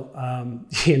 So,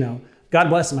 God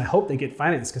bless them. I hope they get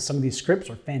financed because some of these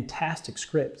scripts are fantastic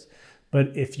scripts.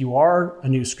 But if you are a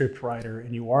new script writer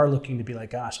and you are looking to be like,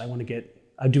 gosh,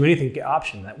 I'd do anything to get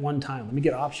optioned that one time. Let me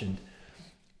get optioned.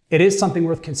 It is something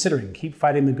worth considering. Keep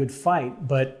fighting the good fight.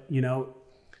 But,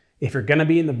 if you're going to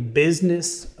be in the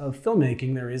business of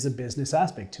filmmaking, there is a business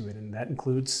aspect to it. And that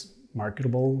includes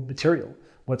marketable material.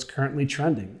 What's currently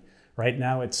trending. Right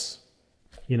now it's,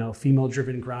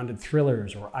 female-driven grounded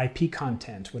thrillers or IP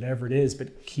content, whatever it is.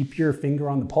 But keep your finger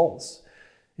on the pulse.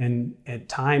 And at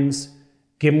times,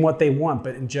 give them what they want,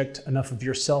 but inject enough of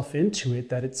yourself into it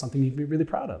that it's something you can be really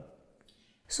proud of.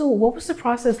 So what was the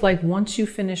process like once you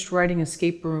finished writing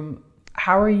Escape Room?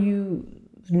 How are you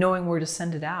knowing where to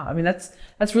send it out? I mean,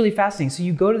 that's really fascinating. So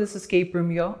you go to this escape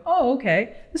room, you go, oh,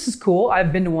 okay, this is cool.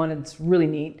 I've been to one, it's really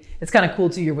neat. It's kind of cool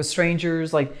too. You're with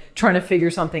strangers, like trying to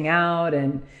figure something out,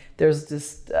 and there's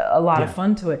just a lot of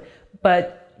fun to it.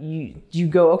 But you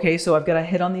go, okay, so I've got to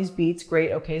hit on these beats.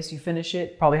 Great, okay, so you finish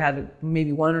it. Probably had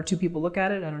maybe one or two people look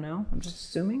at it. I don't know. I'm just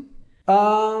assuming.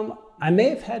 I may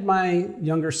have had my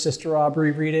younger sister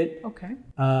Aubrey read it. Okay.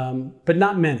 But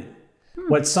not many.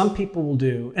 What some people will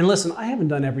do, and listen, I haven't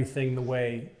done everything the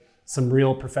way some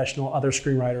real professional other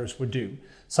screenwriters would do.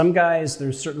 Some guys,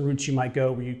 there's certain routes you might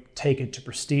go where you take it to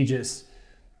prestigious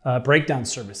breakdown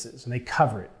services and they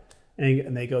cover it.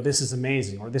 And they go, this is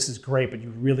amazing, or this is great, but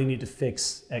you really need to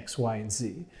fix X, Y, and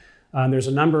Z. There's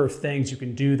a number of things you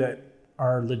can do that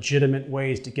are legitimate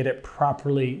ways to get it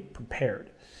properly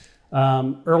prepared.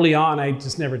 Early on, I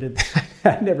just never did that.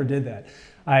 I never did that.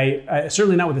 I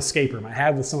certainly not with Escape Room. I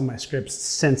have with some of my scripts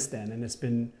since then, and it's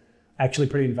been actually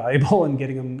pretty invaluable in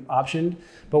getting them optioned.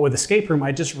 But with Escape Room,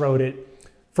 I just wrote it.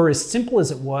 For as simple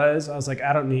as it was, I was like,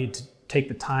 I don't need to take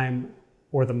the time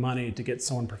or the money to get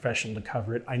someone professional to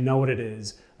cover it. I know what it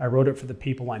is. I wrote it for the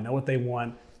people. I know what they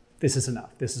want. This is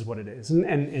enough. This is what it is. And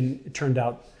it turned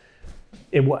out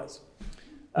it was.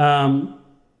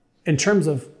 In terms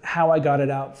of how I got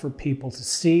it out for people to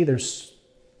see, there's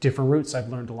different routes I've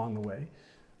learned along the way.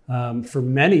 For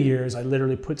many years, I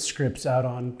literally put scripts out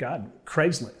on,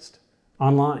 Craigslist,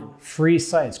 online, free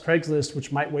sites. Craigslist,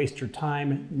 which might waste your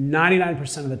time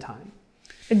 99% of the time.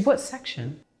 In what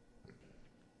section?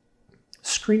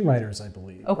 Screenwriters, I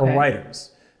believe, okay. Or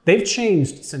writers. They've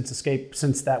changed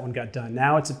since that one got done.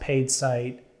 Now it's a paid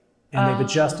site, and they've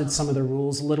adjusted some of the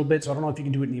rules a little bit, so I don't know if you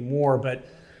can do it anymore, but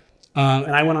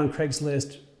and I went on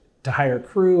Craigslist to hire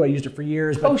crew. I used it for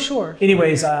years. But Sure.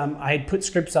 Anyways, I had put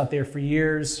scripts out there for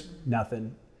years,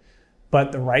 nothing.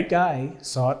 But the right guy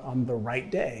saw it on the right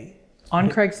day. On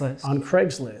Craigslist. On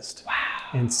Craigslist. Wow.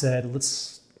 And said,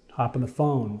 let's hop on the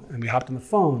phone. And we hopped on the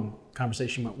phone.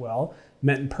 Conversation went well.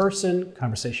 Met in person.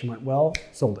 Conversation went well.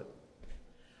 Sold it.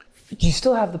 Do you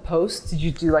still have the post? Did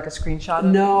you do like a screenshot of it?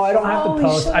 No, I don't have the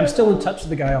post. Sure. I'm still in touch with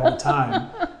the guy all the time.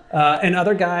 And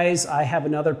other guys, I have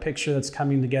another picture that's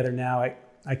coming together now.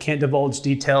 I can't divulge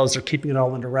details. They're keeping it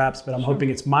all under wraps, but I'm hoping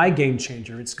it's my game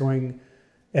changer. It's going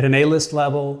at an A-list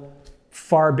level,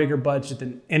 far bigger budget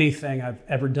than anything I've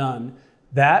ever done.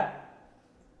 The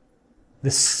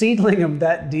seedling of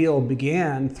that deal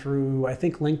began through, I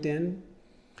think, LinkedIn.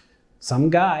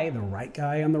 Some guy, the right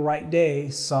guy on the right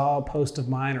day, saw a post of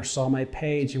mine or saw my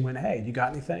page and went, hey, you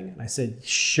got anything? And I said,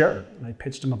 sure. And I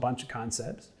pitched him a bunch of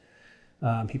concepts.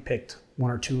 He picked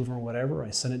one or two of them or whatever. I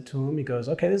sent it to him. He goes,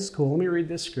 okay, this is cool. Let me read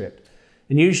this script.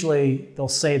 And usually they'll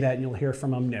say that and you'll hear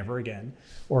from them never again.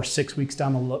 Or 6 weeks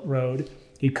down the road,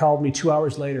 he called me 2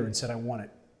 hours later and said, I want it.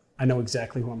 I know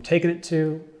exactly who I'm taking it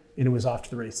to. And it was off to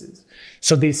the races.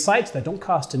 So these sites that don't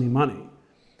cost any money,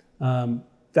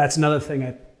 that's another thing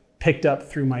I picked up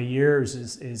through my years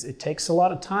is it takes a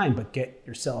lot of time, but get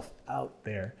yourself out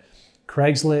there.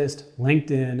 Craigslist,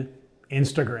 LinkedIn,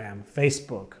 Instagram,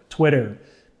 Facebook, Twitter,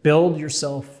 build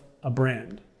yourself a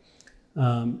brand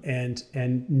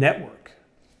and network.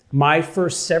 My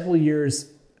first several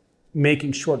years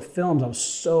making short films, I was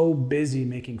so busy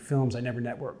making films, I never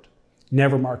networked,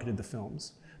 never marketed the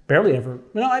films, barely ever.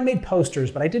 I made posters,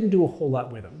 but I didn't do a whole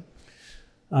lot with them.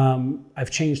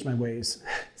 I've changed my ways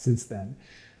since then.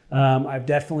 I've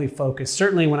definitely focused.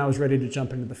 Certainly when I was ready to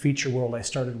jump into the feature world, I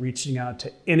started reaching out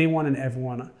to anyone and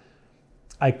everyone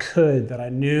I could that I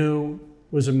knew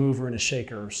was a mover and a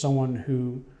shaker, or someone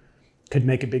who could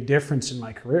make a big difference in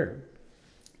my career.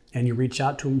 And you reach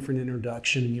out to them for an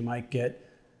introduction and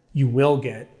you will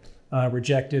get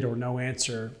rejected or no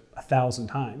answer 1,000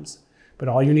 times. But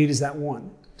all you need is that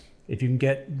one. If you can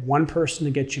get one person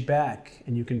to get you back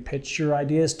and you can pitch your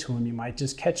ideas to them, you might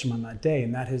just catch them on that day.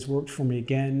 And that has worked for me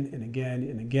again and again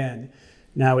and again.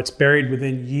 Now it's buried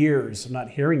within years of not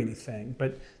hearing anything,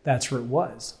 but that's where it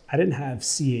was. I didn't have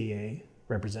CAA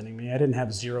representing me. I didn't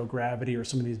have Zero Gravity or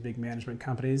some of these big management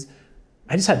companies.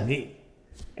 I just had me.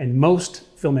 And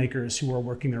most filmmakers who are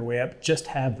working their way up just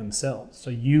have themselves. So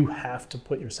you have to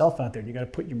put yourself out there. You got to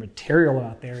put your material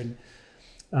out there. And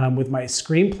with my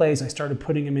screenplays, I started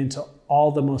putting them into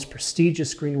all the most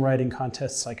prestigious screenwriting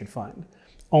contests I could find.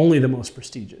 Only the most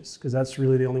prestigious, because that's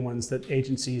really the only ones that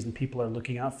agencies and people are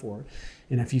looking out for.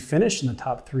 And if you finish in the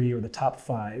top 3 or the top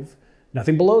 5,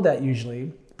 nothing below that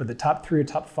usually, but the top 3 or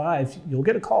top 5, you'll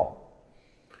get a call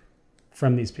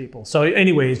from these people. So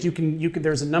anyways, you can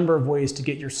there's a number of ways to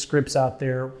get your scripts out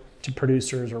there to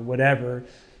producers or whatever.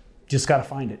 Just got to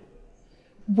find it.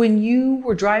 When you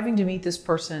were driving to meet this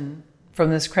person from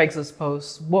this Craigslist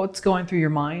post, what's going through your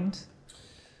mind?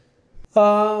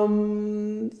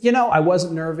 I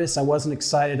wasn't nervous. I wasn't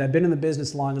excited. I've been in the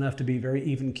business long enough to be very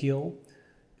even keel.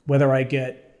 Whether I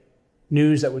get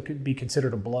news that would be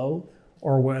considered a blow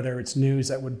or whether it's news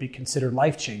that would be considered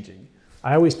life-changing,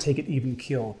 I always take it even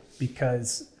keel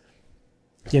because,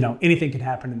 anything can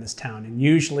happen in this town. And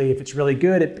usually if it's really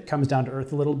good, it comes down to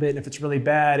earth a little bit. And if it's really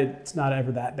bad, it's not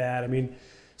ever that bad.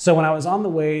 So when I was on the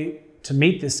way to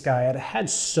meet this guy, I'd had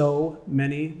so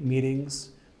many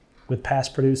meetings with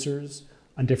past producers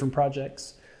on different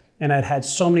projects. And I'd had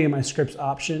so many of my scripts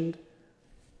optioned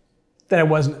that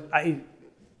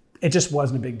it just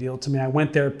wasn't a big deal to me. I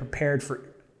went there prepared for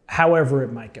however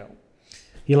it might go.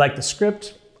 He liked the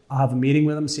script. I'll have a meeting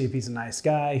with him, see if he's a nice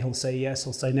guy. He'll say yes,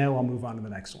 he'll say no, I'll move on to the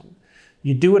next one.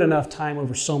 You do it enough time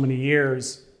over so many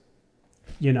years,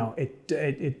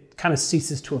 it kind of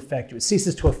ceases to affect you. It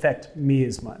ceases to affect me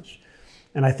as much.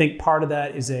 And I think part of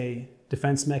that is a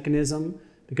defense mechanism,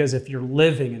 because if you're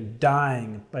living and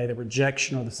dying by the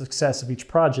rejection or the success of each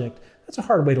project, that's a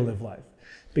hard way to live life.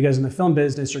 Because in the film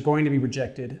business, you're going to be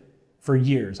rejected for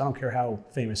years. I don't care how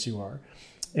famous you are.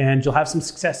 And you'll have some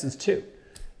successes too.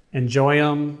 Enjoy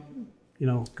them,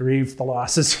 grieve the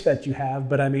losses that you have.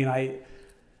 But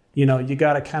you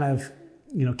got to kind of,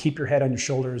 keep your head on your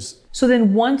shoulders. So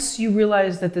then once you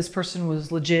realized that this person was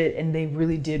legit and they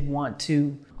really did want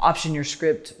to option your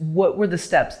script, what were the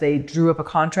steps? They drew up a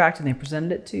contract and they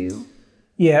presented it to you?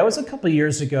 Yeah, it was a couple of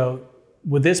years ago.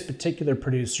 With this particular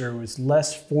producer, it was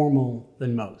less formal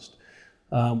than most.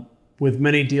 With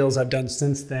many deals I've done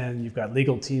since then, you've got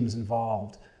legal teams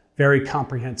involved, very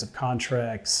comprehensive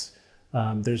contracts.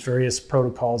 There's various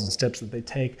protocols and steps that they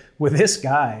take. With this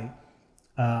guy,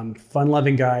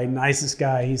 fun-loving guy, nicest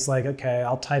guy. He's like, okay,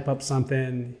 I'll type up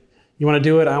something. You want to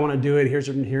do it? I want to do it. Here's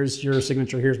your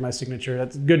signature. Here's my signature.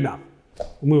 That's good enough.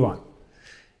 We'll move on.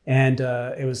 And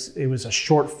it was a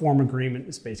short form agreement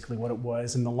is basically what it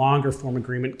was. And the longer form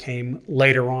agreement came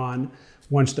later on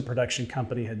once the production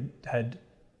company had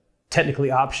technically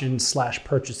optioned /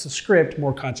 purchased the script,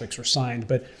 more contracts were signed.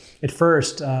 But at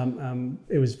first,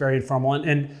 it was very informal.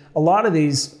 And a lot of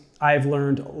these, I've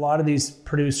learned, a lot of these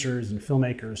producers and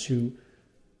filmmakers who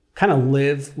kind of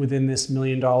live within this $1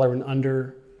 million and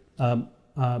under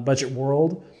budget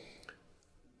world,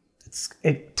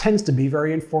 it tends to be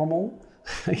very informal.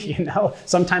 You know,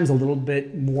 sometimes a little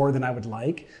bit more than I would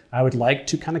like. I would like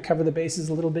to kind of cover the bases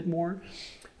a little bit more.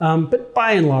 But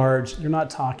by and large, you're not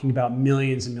talking about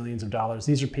millions and millions of dollars.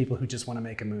 These are people who just want to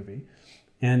make a movie.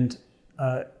 And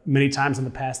many times in the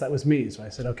past, that was me. So I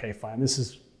said, okay, fine, this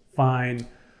is fine.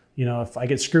 You know, if I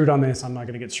get screwed on this, I'm not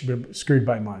going to get screwed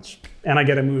by much. And I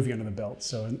get a movie under the belt.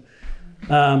 So,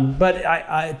 but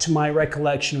I, to my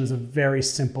recollection, it was a very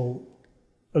simple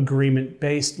agreement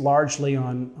based largely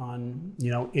on,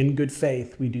 you know, in good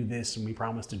faith, we do this and we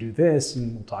promise to do this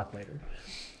and we'll talk later.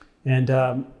 And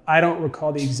I don't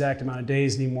recall the exact amount of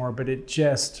days anymore, but it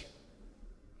just,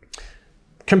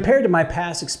 compared to my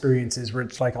past experiences where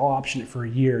it's like I'll option it for a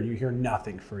year, you hear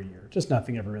nothing for a year. Just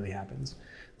nothing ever really happens.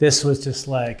 This was just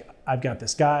like, I've got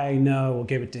this guy I know, we'll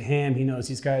give it to him. He knows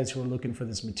these guys who are looking for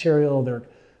this material. They're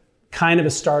kind of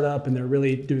a startup and they're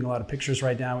really doing a lot of pictures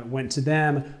right now. It went to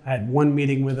them. I had one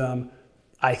meeting with them.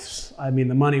 I mean,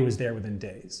 the money was there within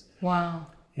days. Wow.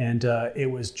 And it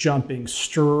was jumping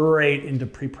straight into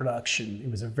pre-production.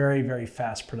 It was a very, very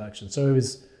fast production. So it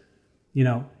was, you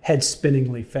know,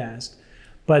 head-spinningly fast.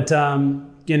 But,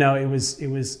 you know,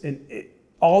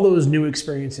 all those new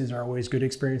experiences are always good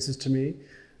experiences to me.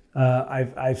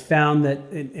 I've found that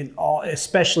in all,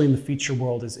 especially in the feature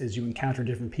world, as you encounter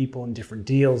different people and different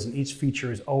deals, and each feature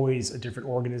is always a different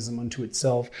organism unto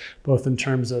itself, both in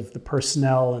terms of the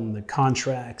personnel and the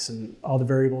contracts and all the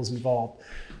variables involved,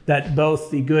 that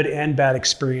both the good and bad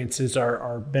experiences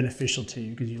are beneficial to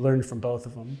you because you learn from both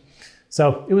of them.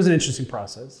 So it was an interesting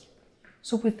process.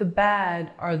 So with the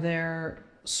bad, are there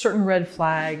certain red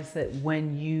flags that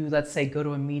when you, let's say, go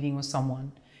to a meeting with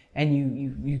someone and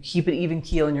you keep it even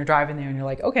keel and you're driving there and you're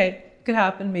like, okay, it could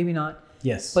happen, maybe not.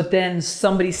 Yes. But then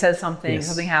somebody says something, Yes.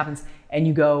 something happens, and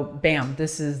you go, bam,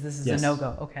 this is Yes. a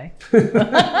no-go. Okay.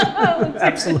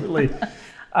 Absolutely.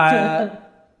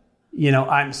 You know,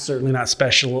 I'm certainly not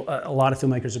special. A lot of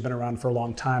filmmakers have been around for a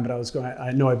long time, but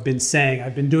I know I've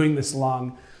been doing this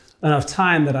long enough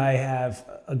time that I have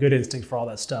a good instinct for all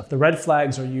that stuff. The red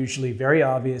flags are usually very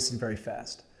obvious and very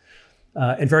fast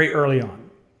and very early on.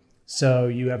 So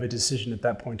you have a decision at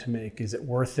that point to make. Is it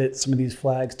worth it, some of these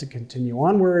flags, to continue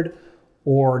onward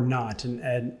or not?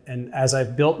 And as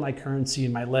I've built my currency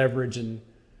and my leverage and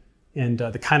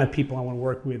the kind of people I want to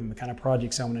work with and the kind of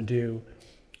projects I want to do,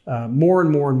 more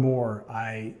and more,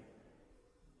 I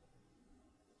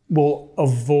will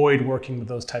avoid working with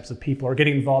those types of people or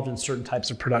getting involved in certain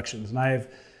types of productions. And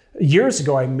years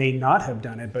ago, I may not have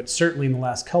done it, but certainly in the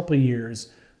last couple of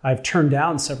years, I've turned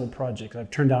down several projects. I've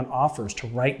turned down offers to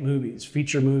write movies,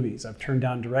 feature movies. I've turned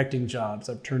down directing jobs.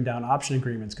 I've turned down option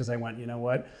agreements because I went, you know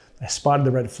what? I spotted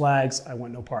the red flags. I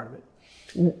want no part of it.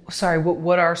 Sorry,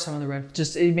 what are some of the red,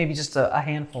 maybe just a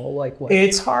handful, like what?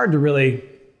 It's hard to really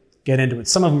get into it.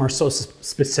 Some of them are so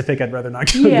specific, I'd rather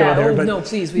not go Yeah, there. But no,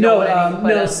 please, we don't want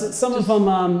any. Some of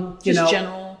them, you know,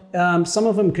 general. some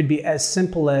of them could be as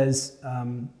simple as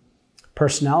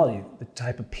personality, the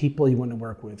type of people you want to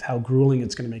work with, how grueling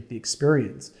it's going to make the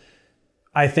experience.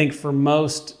 I think for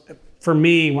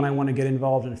me, when I want to get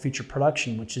involved in a feature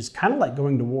production, which is kind of like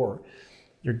going to war,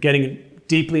 you're getting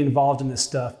deeply involved in this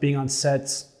stuff. Being on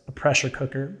set's a pressure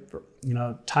cooker. You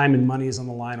know, time and money is on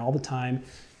the line all the time.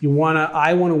 I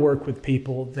want to work with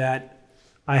people that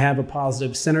I have a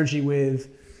positive synergy with.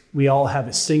 We all have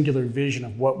a singular vision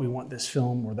of what we want this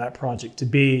film or that project to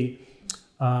be.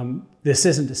 This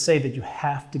isn't to say that you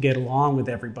have to get along with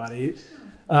everybody,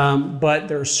 but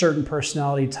there are certain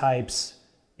personality types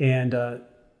and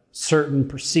certain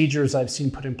procedures I've seen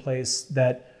put in place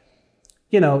that,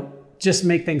 you know, just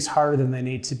make things harder than they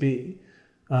need to be.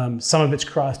 Some of it's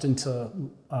crossed into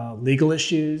legal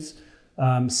issues.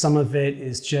 Some of it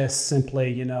is just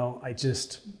simply, you know, I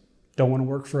just don't want to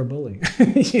work for a bully.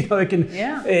 You know,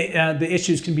 the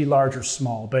issues can be large or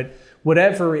small, but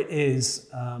whatever it is,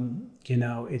 you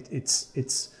know,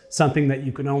 it's something that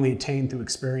you can only attain through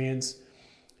experience.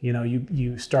 You know,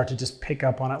 you start to just pick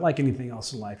up on it like anything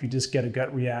else in life. You just get a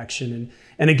gut reaction.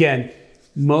 And again,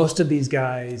 most of these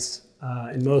guys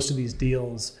and most of these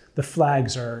deals, the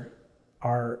flags are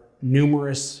are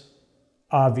numerous,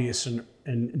 obvious,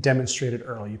 and demonstrated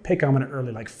early. You pick on it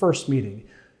early, like first meeting.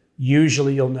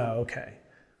 Usually you'll know, okay,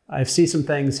 I see some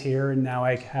things here and now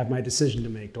I have my decision to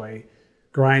make. Do I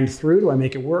grind through? Do I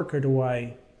make it work? Or do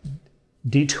I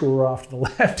detour off to the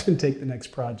left and take the next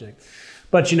project?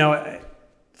 But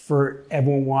for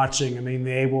everyone watching, I mean,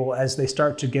 they will, as they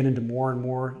start to get into more and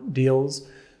more deals,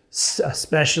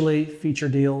 especially feature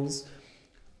deals,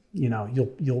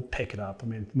 you'll pick it up. I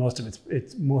mean, most of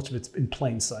it's in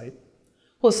plain sight.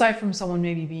 Well, aside from someone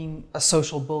maybe being a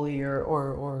social bully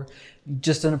or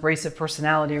just an abrasive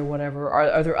personality or whatever,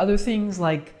 are there other things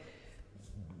like,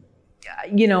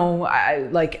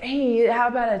 hey, how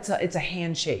about it's a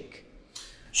handshake?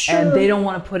 Sure. And they don't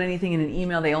want to put anything in an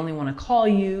email. They only want to call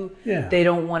you. Yeah. They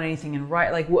don't want anything in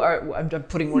writing. Like, I'm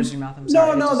putting words in your mouth. I'm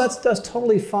sorry. No, that's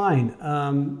totally fine.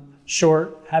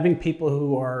 Sure, having people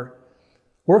who are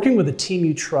working with a team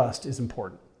you trust is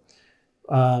important.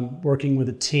 Working with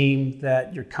a team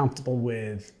that you're comfortable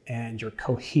with and you're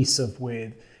cohesive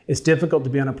with. It's difficult to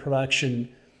be on a production.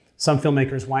 Some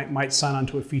filmmakers might sign on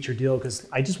to a feature deal because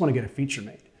I just want to get a feature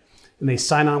made. And they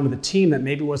sign on with a team that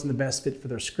maybe wasn't the best fit for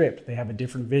their script. They have a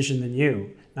different vision than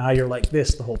you. Now you're like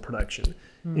this the whole production.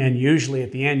 And usually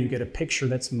at the end you get a picture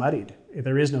that's muddied.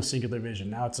 There is no singular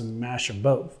vision. Now it's a mash of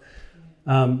both.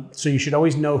 So you should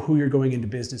always know who you're going into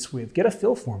business with. Get a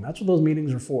feel for them. That's what those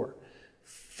meetings are for.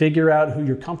 Figure out who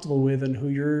you're comfortable with and who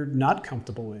you're not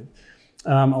comfortable with.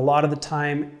 A lot of the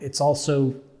time, it's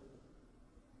also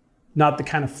not the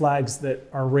kind of flags that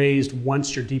are raised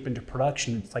once you're deep into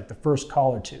production. It's like the first call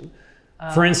or two.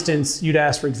 For instance, you'd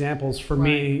ask for examples. For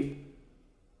me,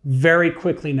 very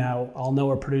quickly now, I'll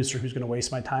know a producer who's going to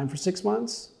waste my time for 6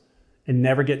 months and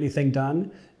never get anything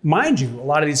done. Mind you, a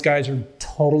lot of these guys are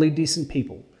totally decent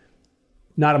people.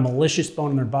 Not a malicious bone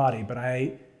in their body, but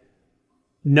I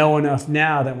know enough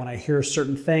now that when I hear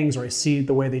certain things or I see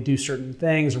the way they do certain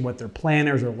things or what their plan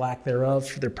is or lack thereof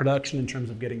for their production in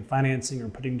terms of getting financing or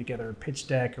putting together a pitch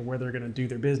deck or where they're going to do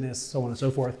their business, so on and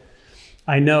so forth,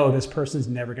 I know this person's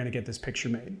never going to get this picture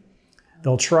made.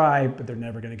 They'll try, but they're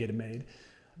never going to get it made.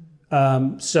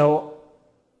 And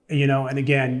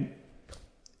again,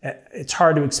 it's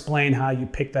hard to explain how you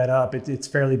pick that up. It's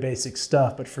fairly basic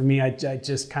stuff, but for me, I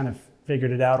just kind of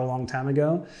figured it out a long time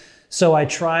ago. So I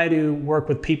try to work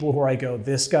with people where I go,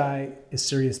 this guy is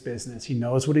serious business. He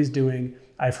knows what he's doing.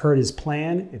 I've heard his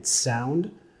plan. It's sound.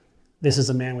 This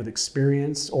is a man with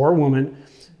experience or a woman.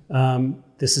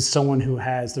 This is someone who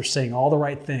they're saying all the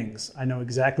right things. I know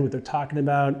exactly what they're talking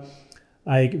about.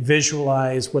 I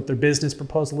visualize what their business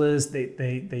proposal is.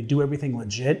 They do everything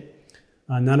legit.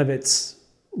 None of it's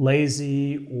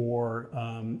lazy or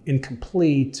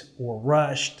incomplete or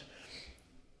rushed.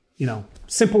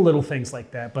 Simple little things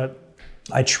like that. But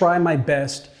I try my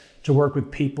best to work with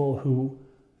people who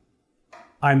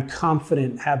I'm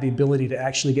confident have the ability to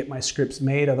actually get my scripts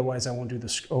made. Otherwise, I won't do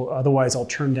this. Otherwise, I'll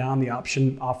turn down the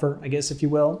offer, I guess, if you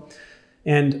will.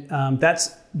 And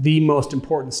that's the most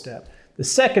important step. The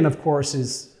second, of course,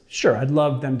 is sure, I'd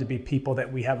love them to be people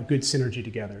that we have a good synergy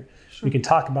together. Sure. We can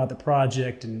talk about the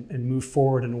project and move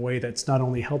forward in a way that's not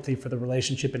only healthy for the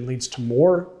relationship and leads to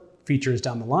more features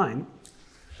down the line,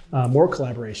 more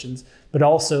collaborations, but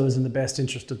also is in the best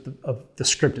interest of the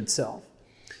script itself.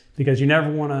 Because you never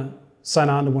want to sign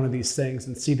on to one of these things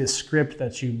and see this script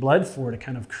that you bled for to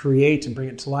kind of create and bring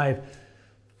it to life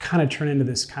kind of turn into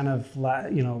this kind of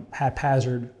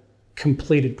haphazard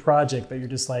completed project that you're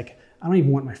just like, I don't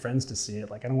even want my friends to see it.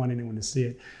 Like, I don't want anyone to see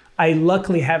it. I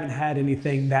luckily haven't had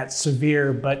anything that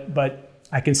severe, but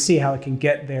I can see how it can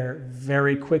get there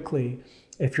very quickly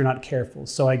if you're not careful.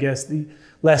 So I guess the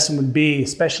lesson would be,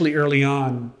 especially early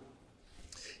on,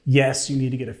 yes, you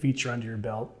need to get a feature under your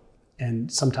belt.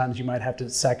 And sometimes you might have to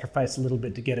sacrifice a little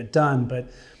bit to get it done.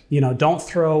 But don't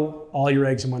throw all your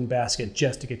eggs in one basket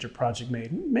just to get your project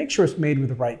made. Make sure it's made with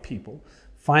the right people.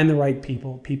 Find the right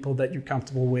people that you're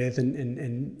comfortable with,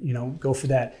 and go for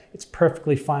that. It's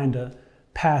perfectly fine to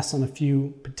pass on a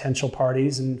few potential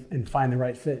parties and find the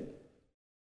right fit.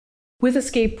 With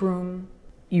Escape Room,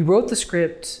 you wrote the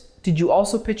script. Did you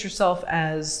also pitch yourself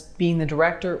as being the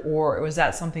director, or was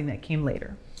that something that came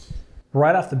later?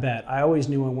 Right off the bat, I always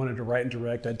knew I wanted to write and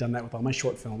direct. I'd done that with all my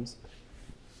short films.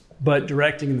 But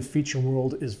directing in the feature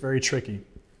world is very tricky.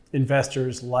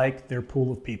 Investors like their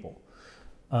pool of people.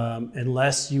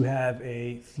 Unless you have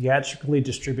a theatrically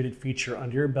distributed feature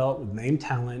under your belt with name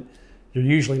talent, you're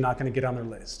usually not going to get on their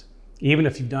list. Even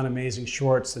if you've done amazing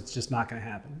shorts, it's just not going to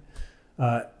happen.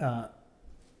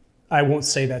 I won't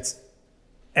say that's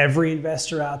every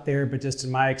investor out there, but just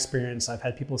in my experience, I've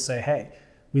had people say, hey,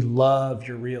 we love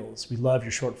your reels. We love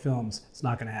your short films. It's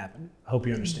not going to happen. I hope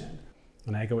you understand.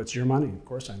 And I go, it's your money. Of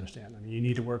course I understand. I mean, you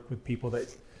need to work with people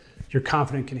that you're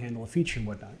confident can handle a feature and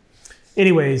whatnot.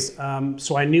 Anyways,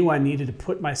 so I knew I needed to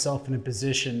put myself in a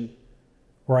position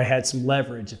where I had some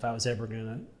leverage if I was ever going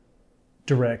to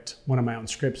direct one of my own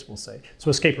scripts, we'll say. So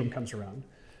Escape Room comes around,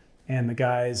 and the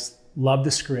guys love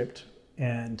the script,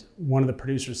 and one of the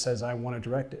producers says, I want to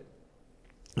direct it.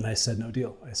 And I said, no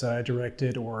deal. I said, I direct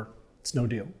it, or it's no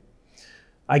deal.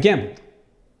 I gambled,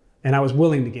 and I was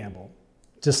willing to gamble.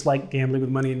 Just like gambling with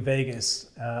money in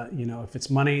Vegas, if it's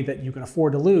money that you can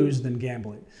afford to lose, then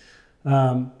gamble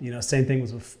it. Same thing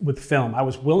was with film. I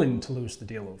was willing to lose the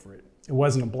deal over it. It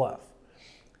wasn't a bluff,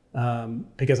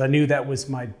 because I knew that was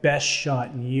my best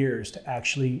shot in years to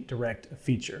actually direct a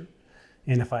feature.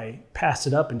 And if I passed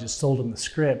it up and just sold them the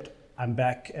script, I'm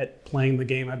back at playing the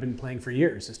game I've been playing for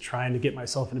years, is trying to get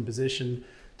myself in a position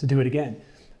to do it again.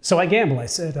 So I gambled. I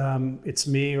said, it's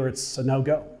me or it's a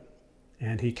no-go.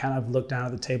 And he kind of looked down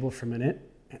at the table for a minute,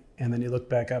 and then he looked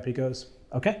back up. He goes,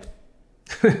 okay.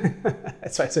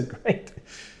 So I said, great.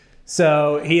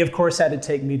 So he, of course, had to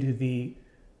take me to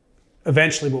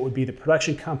eventually what would be the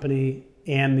production company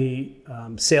and the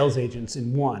sales agents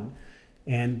in one.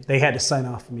 And they had to sign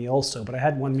off on me also. But I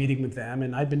had one meeting with them,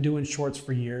 and I'd been doing shorts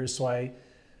for years, so I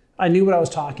knew what I was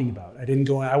talking about.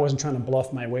 I wasn't trying to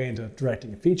bluff my way into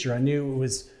directing a feature. I knew it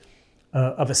was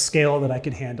of a scale that I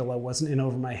could handle. I wasn't in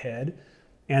over my head.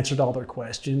 Answered all their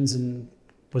questions and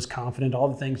was confident, all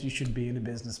the things you should be in a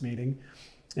business meeting.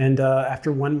 And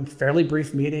after one fairly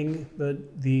brief meeting,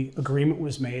 the agreement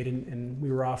was made, and we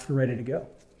were off and ready to go.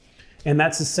 And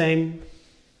that's the same.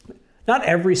 Not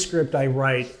every script I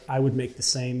write, I would make the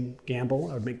same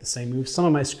gamble. I would make the same move. Some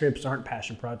of my scripts aren't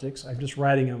passion projects. I'm just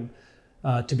writing them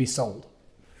to be sold.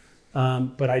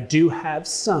 But I do have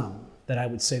some that I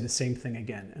would say the same thing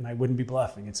again, and I wouldn't be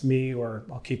bluffing. It's me, or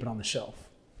I'll keep it on the shelf.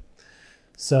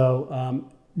 So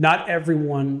not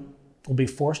everyone will be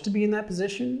forced to be in that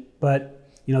position, but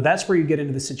that's where you get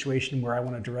into the situation where I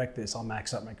want to direct this. I'll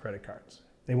max out my credit cards.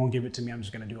 They won't give it to me. I'm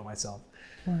just going to do it myself.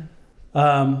 Right.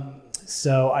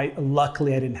 So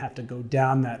luckily I didn't have to go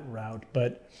down that route.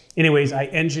 But anyways, I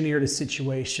engineered a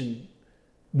situation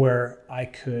where I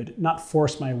could not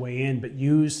force my way in, but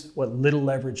use what little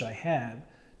leverage I had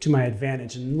to my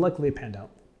advantage. And luckily it panned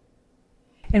out.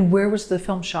 And where was the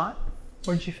film shot?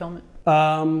 Where did you film it?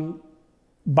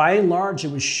 By and large,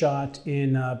 it was shot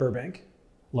in Burbank,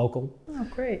 local. Oh,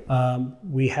 great.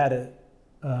 We had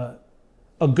a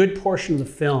good portion of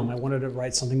the film. I wanted to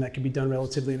write something that could be done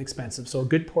relatively inexpensive. So a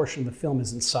good portion of the film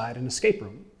is inside an escape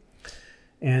room.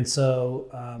 And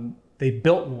so they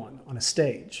built one on a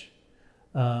stage.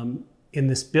 In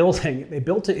this building, they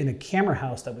built it in a camera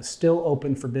house that was still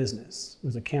open for business. It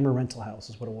was a camera rental house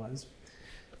is what it was.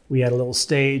 We had a little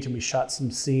stage, and we shot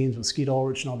some scenes with Skeet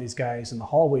Ulrich and all these guys in the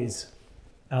hallways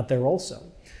out there also,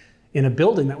 in a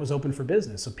building that was open for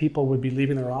business. So people would be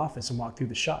leaving their office and walk through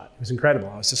the shot. It was incredible.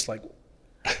 I was just like,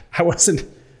 I wasn't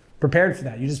prepared for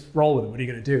that. You just roll with it. What are you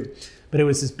going to do? But it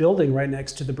was this building right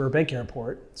next to the Burbank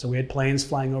airport. So we had planes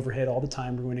flying overhead all the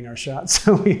time, ruining our shots.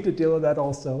 So we had to deal with that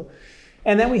also.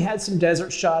 And then we had some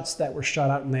desert shots that were shot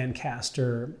out in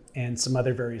Lancaster and some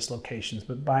other various locations.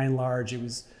 But by and large, it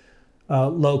was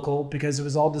local, because it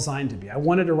was all designed to be. I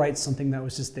wanted to write something that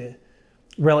was just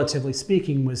relatively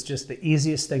speaking, was just the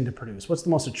easiest thing to produce. What's the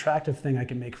most attractive thing I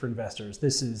can make for investors?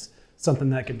 This is something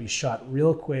that can be shot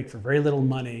real quick for very little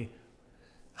money,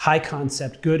 high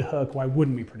concept, good hook. Why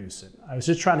wouldn't we produce it? I was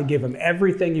just trying to give them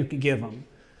everything you could give them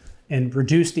and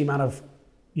reduce the amount of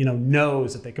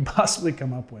no's that they could possibly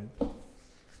come up with.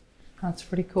 That's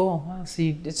pretty cool. Wow. So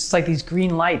it's just like these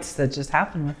green lights that just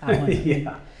happen with that one.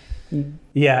 Yeah.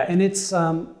 Yeah, and it's,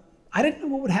 I didn't know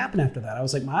what would happen after that. I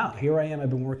was like, wow, here I am. I've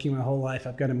been working my whole life.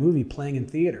 I've got a movie playing in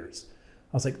theaters.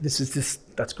 I was like,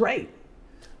 that's great.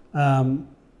 And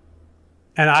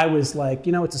I was like,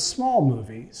 it's a small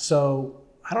movie, so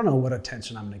I don't know what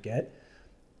attention I'm going to get.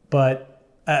 But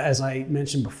as I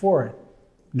mentioned before,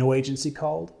 no agency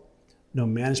called, no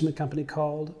management company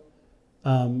called.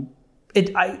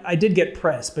 I did get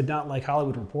press, but not like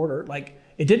Hollywood Reporter. Like,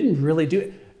 it didn't really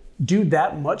do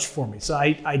that much for me. So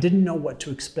I didn't know what to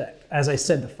expect. As I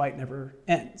said, the fight never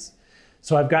ends.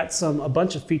 So I've got a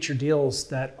bunch of feature deals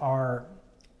that are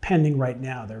pending right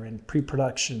now. They're in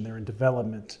pre-production, they're in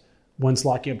development. One's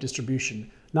locking up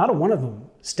distribution. Not a one of them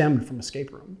stemmed from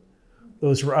Escape Room.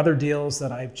 Those were other deals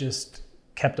that I've just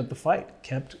kept up the fight,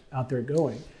 kept out there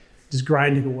going, just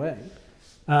grinding away.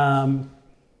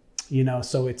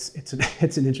 So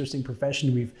it's an interesting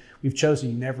profession we've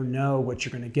chosen. You never know what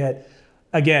you're going to get.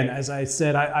 Again, as I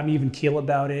said, I'm even keel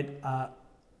about it.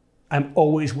 I'm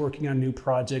always working on new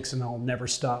projects, and I'll never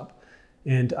stop.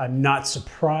 And I'm not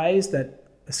surprised that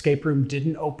Escape Room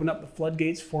didn't open up the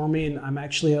floodgates for me, and I'm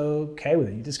actually okay with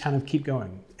it. You just kind of keep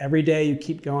going. Every day you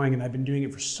keep going, and I've been doing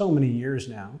it for so many years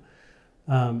now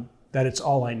that it's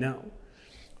all I know.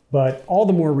 But all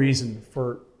the more reason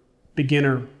for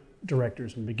beginner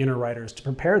directors and beginner writers to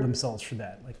prepare themselves for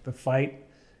that. Like, the fight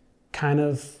kind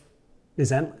of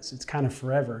is endless. It's kind of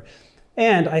forever.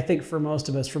 And I think for most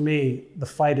of us, for me, the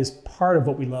fight is part of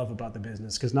what we love about the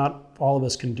business, because not all of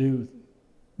us can do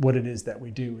what it is that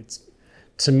we do.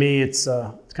 To me, it's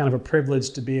kind of a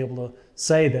privilege to be able to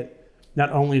say that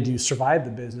not only do you survive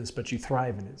the business, but you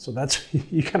thrive in it. So that's,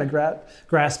 you kind of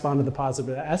grasp onto the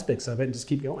positive aspects of it and just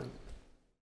keep going.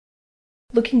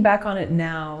 Looking back on it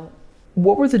now,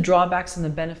 what were the drawbacks and the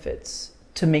benefits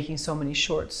to making so many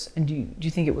shorts? And do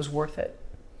you think it was worth it?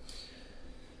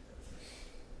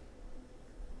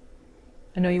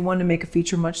 I know you wanted to make a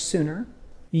feature much sooner.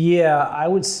 Yeah, I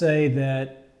would say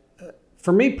that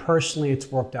for me personally,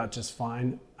 it's worked out just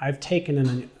fine. I've taken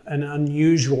an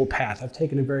unusual path. I've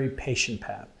taken a very patient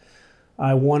path.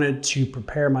 I wanted to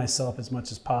prepare myself as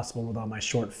much as possible with all my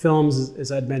short films,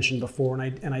 as I'd mentioned before,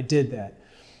 and I did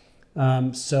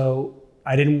that. So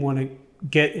I didn't want to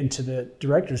get into the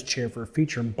director's chair for a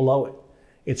feature and blow it.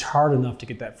 It's hard enough to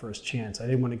get that first chance. I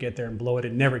didn't want to get there and blow it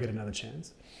and never get another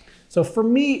chance. So for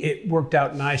me, it worked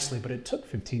out nicely, but it took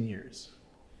 15 years,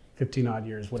 15 odd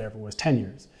years, whatever it was, 10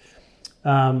 years.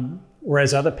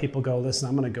 Whereas other people go, listen,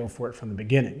 I'm going to go for it from the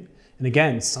beginning. And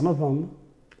again, some of them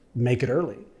make it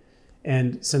early.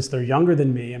 And since they're younger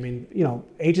than me, I mean, you know,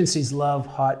 agencies love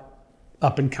hot,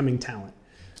 up and coming talent.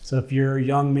 So if you're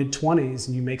young, mid-20s,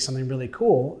 and you make something really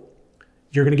cool,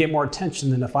 you're going to get more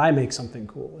attention than if I make something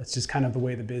cool. It's just kind of the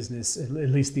way the business, at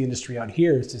least the industry out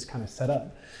here, is just kind of set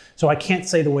up. So I can't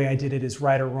say the way I did it is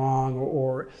right or wrong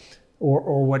or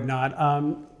whatnot.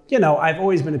 You know, I've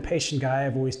always been a patient guy.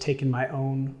 I've always taken my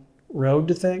own road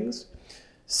to things.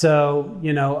 So,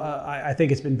 you know, I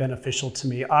think it's been beneficial to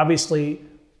me. Obviously,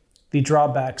 the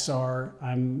drawbacks are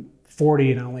I'm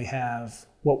 40 and I only have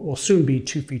what will soon be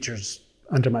 2 features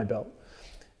under my belt.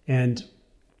 And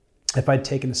if I'd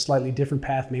taken a slightly different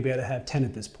path, maybe I'd have 10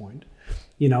 at this point.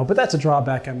 You know, but that's a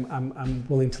drawback I'm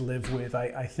willing to live with.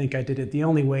 I think I did it the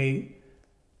only way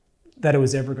that it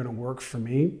was ever going to work for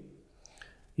me.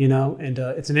 You know, and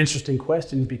it's an interesting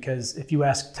question, because if you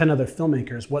ask 10 other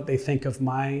filmmakers what they think of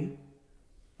my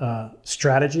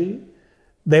strategy,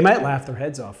 they might laugh their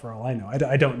heads off for all I know.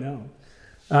 I don't know.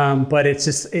 But it's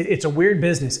just, it's a weird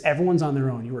business. Everyone's on their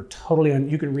own. You are totally on,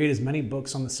 you can read as many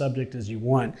books on the subject as you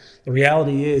want. The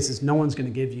reality is no one's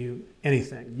going to give you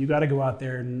anything. You got to go out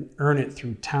there and earn it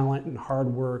through talent and hard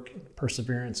work, and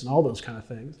perseverance, and all those kind of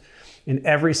things. And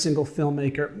every single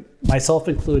filmmaker, myself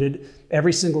included,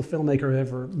 every single filmmaker I've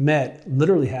ever met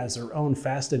literally has their own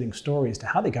fascinating story as to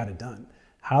how they got it done,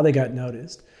 how they got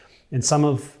noticed. And some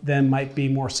of them might be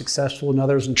more successful than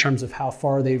others in terms of how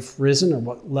far they've risen or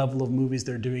what level of movies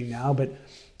they're doing now. But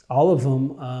all of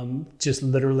them just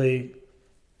literally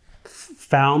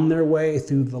found their way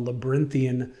through the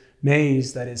labyrinthian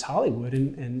maze that is Hollywood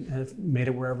and have made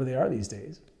it wherever they are these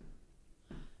days.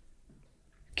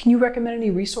 Can you recommend any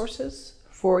resources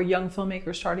for a young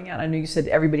filmmaker starting out? I know you said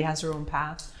everybody has their own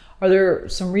path. Are there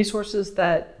some resources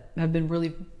that have been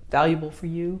really valuable for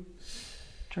you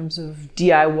in terms of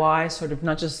DIY, sort of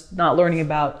not learning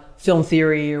about film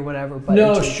theory or whatever? But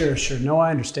no, sure. No,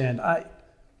 I understand.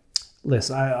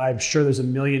 Listen, I'm sure there's a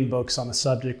million books on the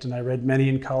subject, and I read many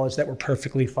in college that were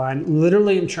perfectly fine.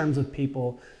 Literally, in terms of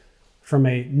people from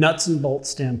a nuts and bolts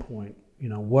standpoint, you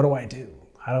know, what do I do?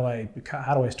 How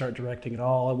do I start directing at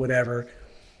all, whatever?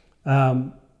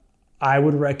 I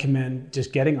would recommend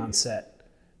just getting on set.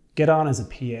 Get on as a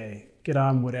PA. Get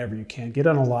on whatever you can. Get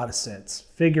on a lot of sets.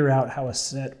 Figure out how a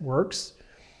set works.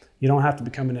 You don't have to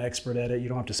become an expert at it. You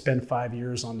don't have to spend 5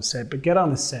 years on the set, but get on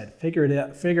the set. Figure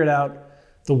it out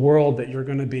the world that you're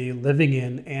going to be living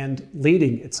in and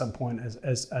leading at some point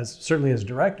as certainly as a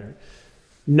director.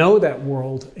 Know that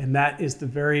world, and that is the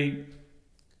very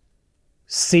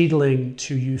seedling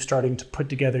to you starting to put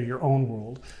together your own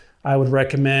world. I would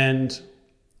recommend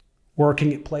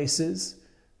working at places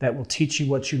that will teach you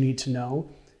what you need to know.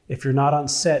 If you're not on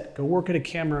set, go work at a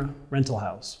camera rental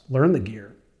house. Learn the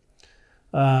gear.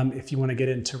 If you want to get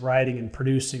into writing and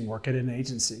producing, work at an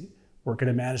agency, work at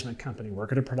a management company,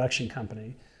 work at a production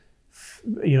company.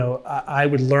 You know, I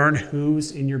would learn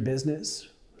who's in your business.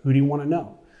 Who do you want to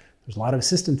know? There's a lot of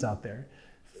assistants out there.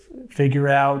 Figure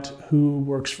out who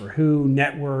works for who,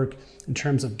 network. In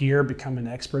terms of gear, become an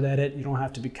expert at it. You don't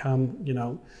have to become, you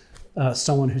know,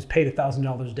 someone who's paid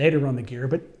 $1,000 a day to run the gear,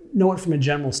 but know it from a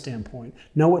general standpoint.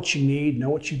 Know what you need, know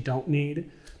what you don't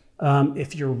need.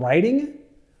 If you're writing,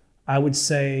 I would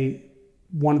say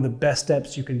one of the best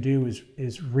steps you can do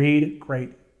is read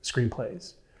great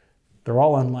screenplays. They're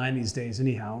all online these days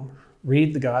anyhow.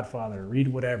 Read The Godfather, read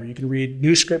whatever. You can read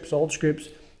new scripts, old scripts,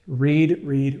 read,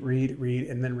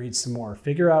 and then read some more.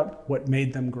 Figure out what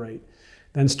made them great.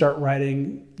 Then start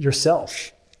writing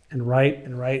yourself and write.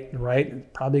 It's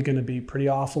probably going to be pretty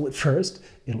awful at first.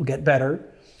 It'll get better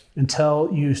until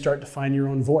you start to find your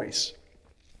own voice.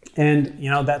 And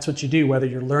that's what you do, whether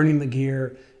you're learning the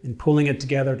gear and pulling it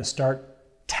together to start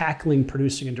tackling,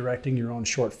 producing, and directing your own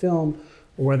short film,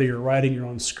 or whether you're writing your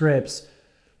own scripts.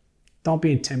 Don't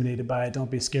be intimidated by it.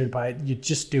 Don't be scared by it. You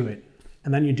just do it.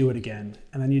 And then you do it again.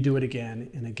 And then you do it again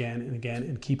and again and again,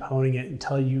 and keep honing it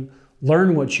until you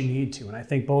learn what you need to. And I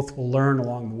think both will learn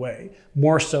along the way,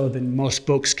 more so than most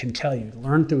books can tell you.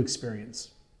 Learn through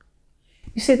experience.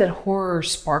 You say that horror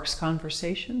sparks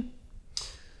conversation?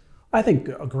 I think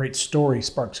a great story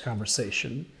sparks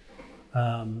conversation.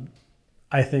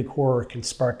 I think horror can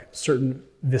spark certain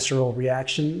visceral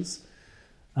reactions.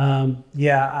 I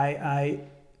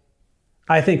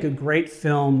think a great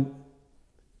film,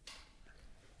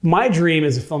 my dream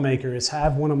as a filmmaker is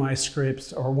have one of my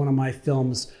scripts or one of my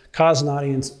films cause an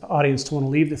audience to want to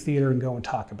leave the theater and go and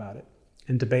talk about it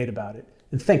and debate about it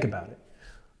and think about it.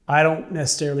 I don't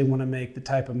necessarily want to make the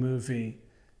type of movie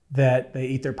that they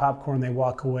eat their popcorn, they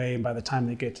walk away, and by the time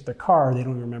they get to their car, they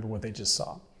don't even remember what they just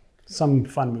saw. Some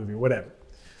fun movie, whatever.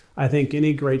 I think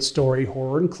any great story,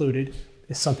 horror included,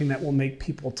 is something that will make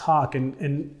people talk.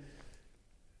 And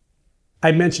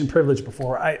I mentioned privilege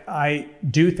before. I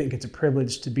do think it's a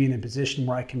privilege to be in a position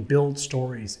where I can build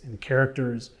stories and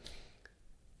characters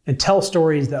and tell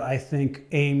stories that I think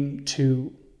aim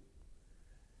to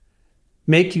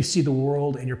make you see the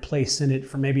world and your place in it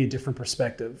from maybe a different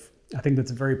perspective. I think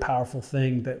that's a very powerful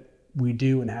thing that we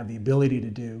do and have the ability to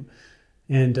do.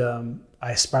 And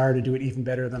I aspire to do it even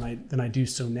better than I do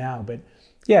so now. But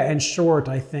yeah, in short,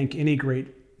 I think any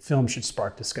great film should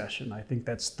spark discussion. I think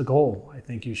that's the goal. I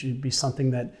think you should be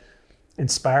something that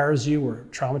inspires you or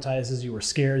traumatizes you or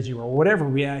scares you or whatever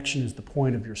reaction is the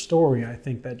point of your story. I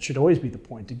think that should always be the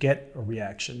point, to get a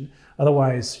reaction.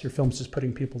 Otherwise, your film's just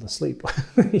putting people to sleep.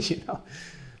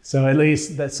 So at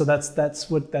least that's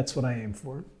what I aim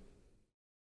for.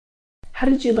 How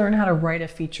did you learn how to write a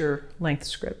feature-length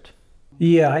script?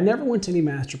 Yeah, I never went to any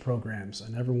master programs. I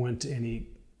never went to any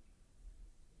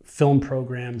film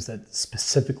programs that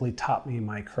specifically taught me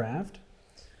my craft.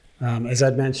 As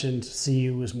I'd mentioned,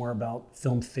 CU was more about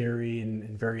film theory and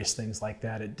various things like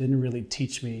that. It didn't really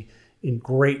teach me in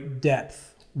great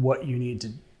depth what you need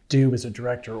to do as a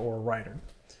director or a writer.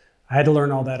 I had to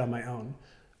learn all that on my own.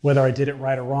 Whether I did it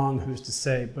right or wrong, who's to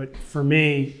say? But for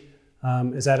me,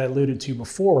 as I alluded to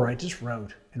before, I just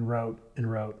wrote.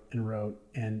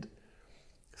 And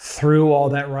through all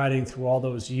that writing, through all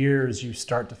those years, you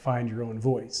start to find your own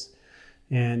voice.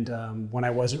 And when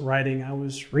I wasn't writing, I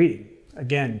was reading.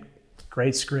 Again,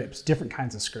 great scripts, different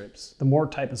kinds of scripts. The more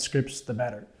type of scripts, the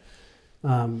better.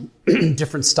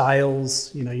 Different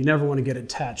styles. You never want to get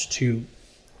attached to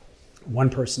one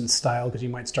person's style because you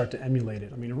might start to emulate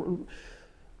it. I mean,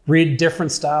 read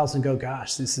different styles and go,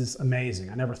 gosh, this is amazing.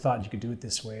 I never thought you could do it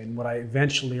this way. And what I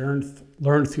eventually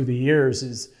learned through the years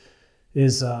is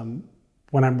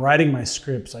when I'm writing my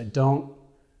scripts, I don't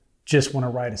just want to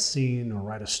write a scene or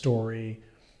write a story.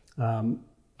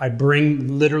 I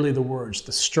bring literally the words,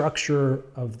 the structure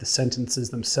of the sentences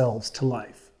themselves to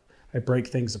life. I break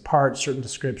things apart, certain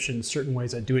descriptions, certain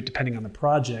ways I do it depending on the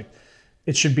project.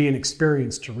 It should be an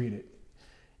experience to read it.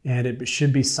 And it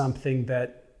should be something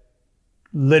that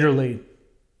literally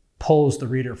pulls the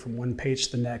reader from one page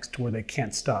to the next to where they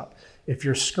can't stop. If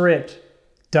your script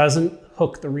doesn't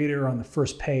hook the reader on the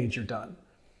first page, you're done.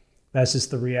 That's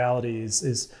just the reality.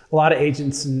 Is a lot of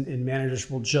agents and managers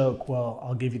will joke, well,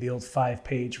 I'll give you the old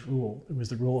 5-page rule. It was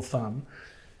the rule of thumb.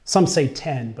 Some say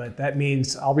 10, but that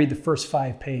means I'll read the first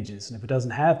 5 pages. And if it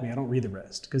doesn't have me, I don't read the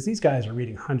rest. Because these guys are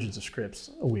reading hundreds of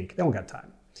scripts a week. They don't got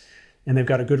time. And they've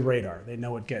got a good radar. They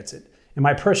know what gets it. In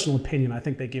my personal opinion, I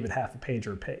think they give it half a page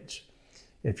or a page.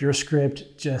 If your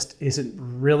script just isn't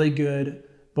really good,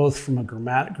 both from a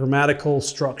grammatical,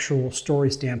 structural, story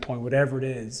standpoint, whatever it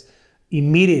is,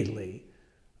 immediately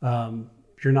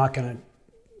you're not going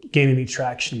to gain any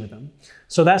traction with them.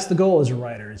 So that's the goal as a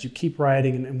writer, is you keep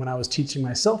writing. And when I was teaching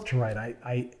myself to write,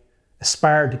 I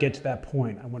aspired to get to that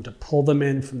point. I want to pull them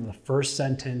in from the first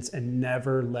sentence and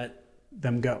never let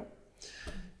them go.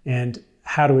 And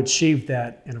how to achieve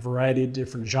that in a variety of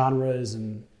different genres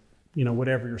and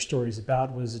whatever your story is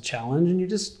about was a challenge, and you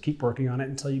just keep working on it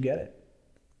until you get it.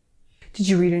 Did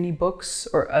you read any books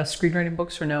or screenwriting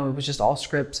books, or no? It was just all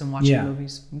scripts and watching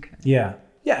movies. Okay. Yeah,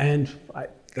 and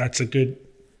that's a good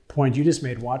point you just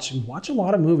made. Watch a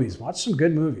lot of movies. Watch some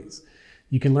good movies.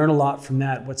 You can learn a lot from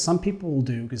that. What some people will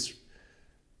do, because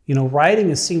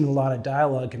writing a scene with a lot of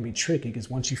dialogue can be tricky, because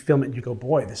once you film it, you go,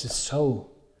 boy, it's just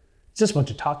a bunch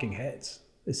of talking heads.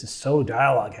 This is so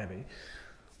dialogue heavy.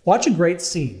 Watch a great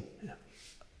scene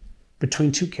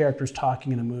between two characters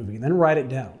talking in a movie, and then write it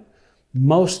down.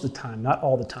 Most of the time, not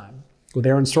all the time. With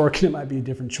Aaron Sorkin, it might be a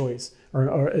different choice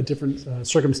or a different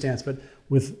circumstance, but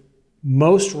with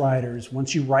most writers,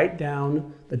 once you write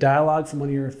down the dialogue from one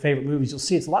of your favorite movies, you'll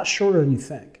see it's a lot shorter than you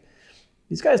think.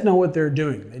 These guys know what they're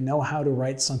doing. They know how to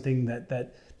write something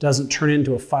that doesn't turn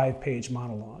into a 5-page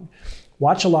monologue.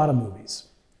 Watch a lot of movies.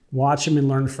 Watch them and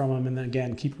learn from them, and then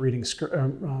again, keep reading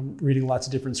lots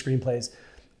of different screenplays.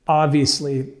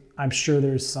 Obviously, I'm sure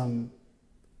there's some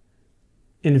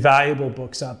invaluable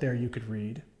books out there you could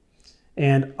read.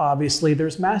 And obviously,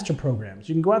 there's master programs.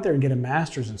 You can go out there and get a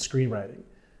master's in screenwriting.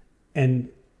 And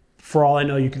for all I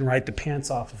know, you can write the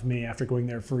pants off of me after going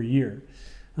there for a year.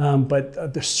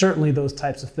 But there's certainly those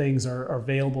types of things are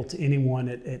available to anyone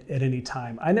at any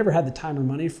time. I never had the time or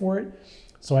money for it,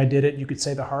 so I did it, you could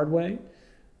say, the hard way.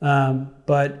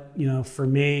 But for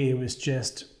me, it was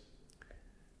just,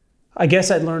 I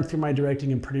guess I'd learned through my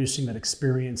directing and producing that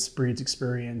experience breeds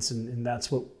experience, and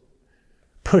that's what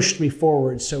pushed me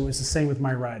forward. So it was the same with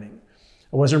my writing.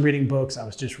 I wasn't reading books, I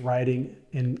was just writing,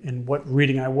 and what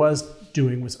reading I was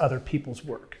doing was other people's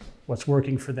work. What's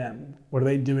working for them? What are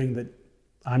they doing that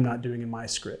I'm not doing in my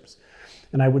scripts?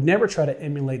 And I would never try to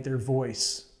emulate their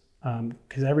voice,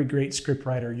 because every great script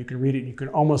writer, you can read it and you can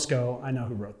almost go, I know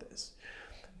who wrote this.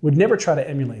 Would never try to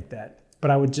emulate that,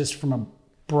 but I would just, from a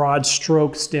broad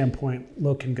stroke standpoint,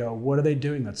 look and go, what are they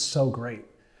doing that's so great?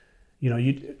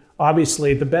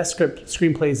 Obviously, the best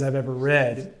screenplays I've ever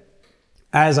read,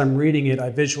 as I'm reading it, I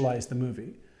visualize the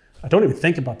movie. I don't even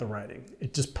think about the writing.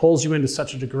 It just pulls you into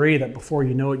such a degree that before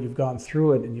you know it, you've gone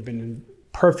through it and you've been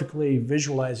perfectly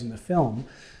visualizing the film,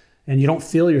 and you don't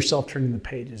feel yourself turning the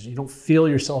pages. You don't feel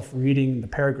yourself reading the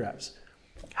paragraphs.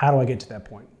 How do I get to that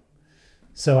point?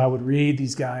 So I would read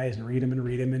these guys and read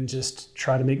them and just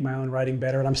try to make my own writing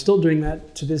better. And I'm still doing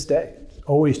that to this day,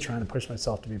 always trying to push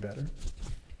myself to be better.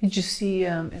 Did you see,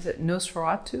 is it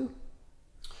Nosferatu?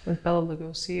 With Bela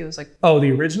Lugosi? It was like... Oh,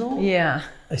 the original? Yeah.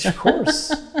 Of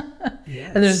course.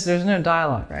 Yes. And there's no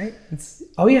dialogue, right?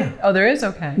 Oh, yeah. Oh, there is?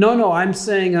 Okay. No, I'm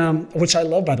saying, which I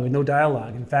love, by the way, no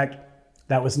dialogue. In fact,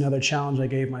 that was another challenge I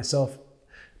gave myself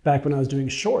back when I was doing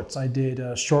shorts. I did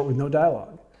a short with no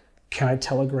dialogue. Can I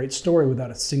tell a great story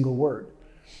without a single word?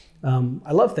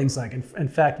 I love things like, in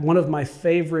fact, one of my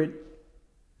favorite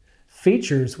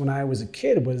features when I was a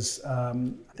kid was, I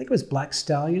think it was Black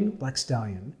Stallion.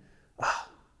 It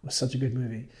was such a good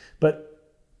movie. But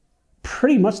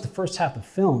pretty much the first half of the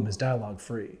film is dialogue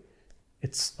free.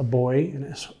 It's a boy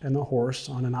and a horse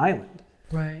on an island.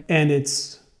 Right. And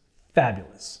it's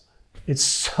fabulous. It's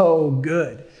so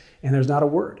good. And there's not a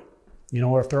word.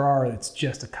 Or if there are, it's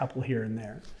just a couple here and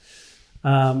there.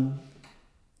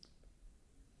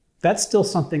 That's still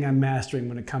something I'm mastering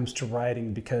when it comes to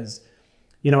writing, because,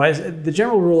 as the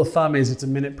general rule of thumb is it's a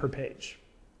minute per page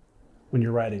when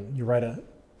you're writing. You write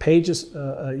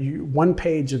one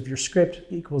page of your script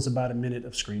equals about a minute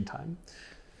of screen time.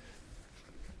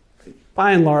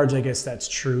 By and large, I guess that's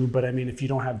true, but I mean, if you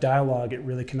don't have dialogue, it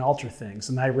really can alter things.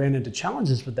 And I ran into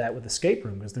challenges with that with Escape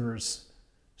Room, because there was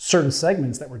certain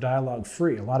segments that were dialogue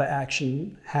free, a lot of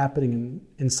action happening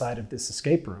inside of this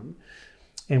escape room.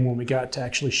 And when we got to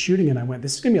actually shooting it, I went,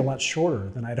 this is gonna be a lot shorter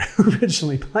than I'd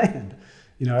originally planned.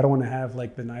 I don't want to have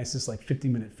like the nicest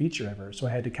 50-minute feature ever. So I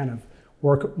had to kind of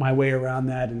work my way around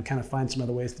that and kind of find some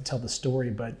other ways to tell the story.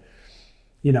 But,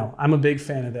 I'm a big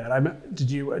fan of that.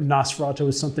 Nosferatu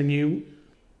was something you...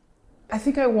 I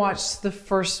think I watched the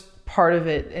first part of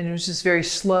it, and it was just very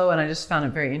slow, and I just found it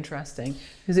very interesting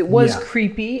because it was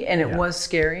creepy and it was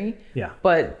scary. Yeah.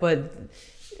 But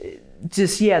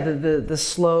just the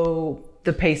slow,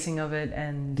 the pacing of it,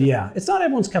 and it's not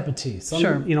everyone's cup of tea.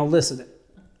 Sure. Listen,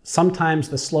 sometimes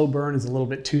the slow burn is a little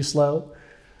bit too slow.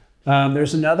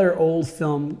 There's another old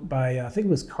film by I think it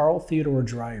was Carl Theodor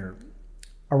Dreyer,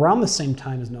 around the same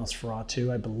time as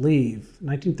Nosferatu, I believe,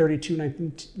 1932,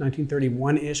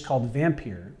 1931-ish, called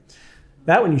Vampire.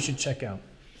 That one you should check out.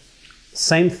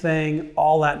 Same thing,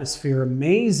 all atmosphere,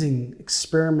 amazing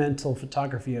experimental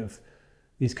photography of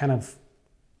these kind of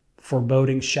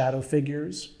foreboding shadow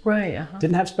figures. Right, uh-huh.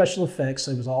 Didn't have special effects,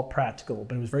 so it was all practical,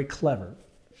 but it was very clever.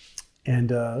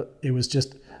 And it was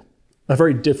just a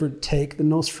very different take than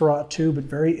Nosferatu, but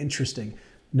very interesting.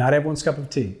 Not everyone's cup of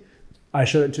tea. I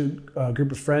showed it to a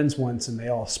group of friends once, and they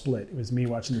all split. It was me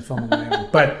watching the film on my own.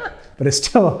 But it's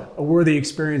still a worthy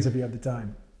experience if you have the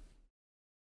time.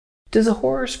 Does a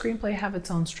horror screenplay have its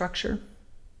own structure?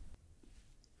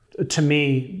 To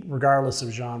me, regardless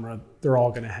of genre, they're all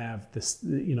going to have this,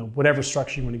 whatever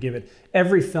structure you want to give it.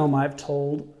 Every film I've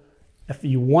told, if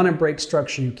you want to break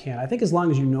structure, you can. I think as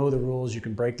long as you know the rules, you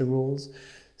can break the rules.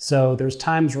 So there's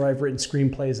times where I've written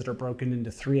screenplays that are broken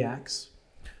into 3 acts.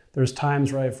 There's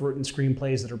times where I've written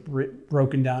screenplays that are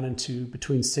broken down into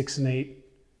between 6 and 8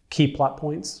 key plot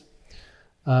points.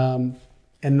 And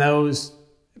those,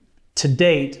 to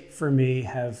date, for me,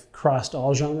 have crossed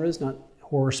all genres, not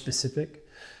horror specific.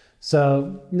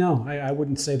 So no, I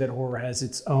wouldn't say that horror has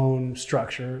its own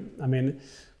structure. I mean,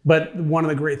 but one of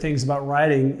the great things about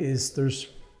writing is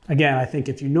again, I think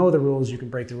if you know the rules, you can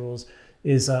break the rules,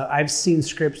 I've seen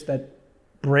scripts that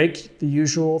break the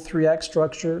usual 3-act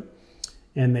structure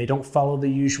and they don't follow the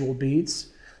usual beats,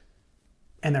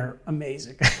 and they're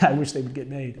amazing. I wish they would get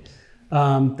made.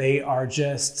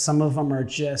 Some of them are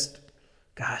just,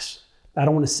 gosh, I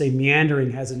don't want to say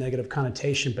meandering has a negative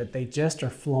connotation, but they just are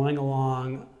flowing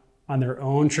along on their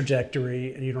own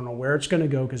trajectory, and you don't know where it's going to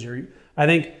go because I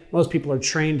think most people are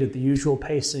trained at the usual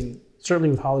pacing, certainly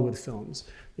with Hollywood films.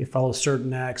 They follow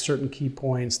certain acts, certain key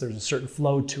points. There's a certain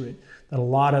flow to it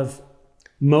that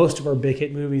most of our big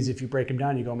hit movies, if you break them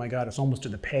down, you go, oh my God, it's almost to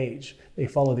the page. They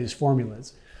follow these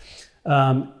formulas.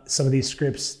 Some of these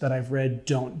scripts that I've read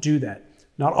don't do that.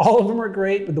 Not all of them are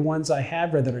great, but the ones I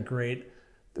have read that are great,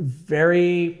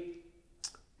 very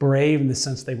brave in the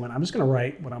sense they went, I'm just going to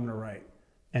write what I'm going to write.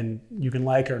 And you can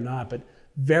like it or not, but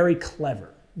very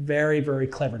clever, very, very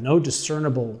clever. No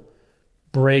discernible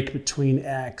break between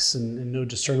acts and no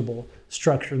discernible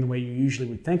structure in the way you usually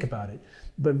would think about it,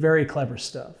 but very clever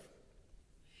stuff.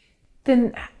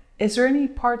 Then is there any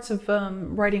parts of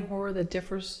writing horror that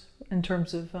differs in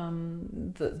terms of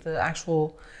the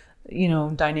actual,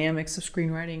 dynamics of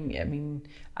screenwriting? I mean,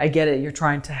 I get it. You're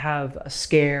trying to have a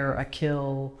scare, a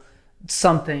kill,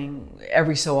 something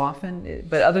every so often.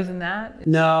 But other than that?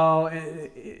 No.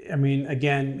 I mean,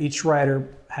 again, each writer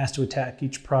has to attack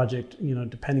each project,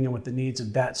 depending on what the needs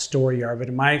of that story are. But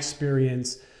in my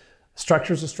experience,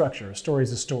 structure is a structure. A story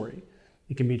is a story.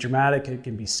 It can be dramatic, it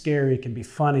can be scary, it can be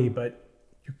funny, but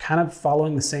you're kind of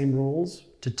following the same rules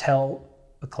to tell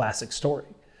a classic story.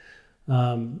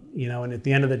 And at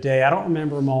the end of the day, I don't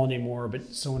remember them all anymore,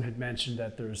 but someone had mentioned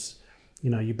that there's,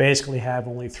 you basically have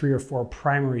only 3 or 4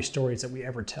 primary stories that we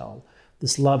ever tell.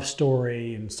 This love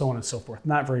story and so on and so forth,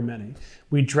 not very many.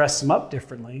 We dress them up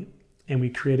differently and we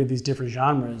created these different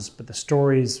genres, but the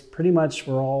stories pretty much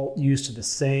were all used to the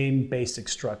same basic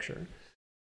structure.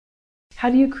 How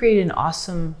do you create an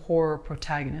awesome horror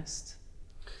protagonist?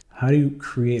 How do you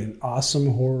create an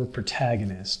awesome horror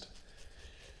protagonist?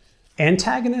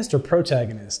 Antagonist or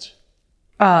protagonist?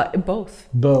 Both.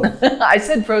 Both. I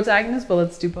said protagonist, but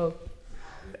let's do both.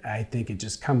 I think it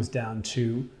just comes down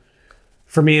to,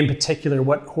 for me in particular,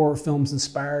 what horror films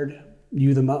inspired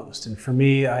you the most. And for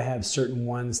me, I have certain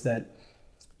ones that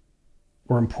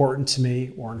were important to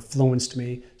me or influenced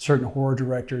me, certain horror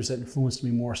directors that influenced me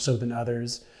more so than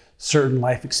others, certain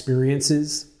life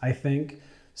experiences, I think,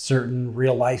 certain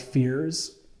real life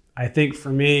fears. I think for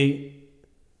me,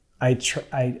 I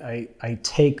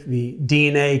take the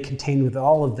DNA contained with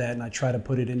all of that and I try to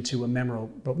put it into a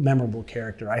memorable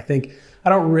character. I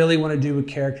don't really want to do a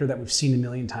character that we've seen a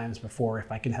million times before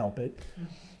if I can help it.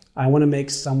 I want to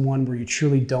make someone where you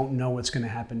truly don't know what's going to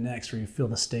happen next, where you feel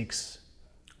the stakes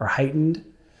are heightened.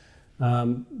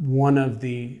 One of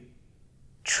the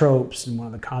tropes and one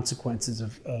of the consequences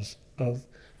of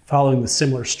following the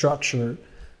similar structure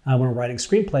when we're writing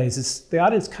screenplays is the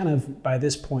audience kind of by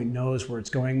this point knows where it's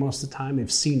going most of the time.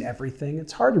 They've seen everything.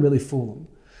 It's hard to really fool them.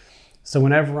 So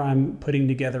whenever I'm putting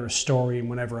together a story and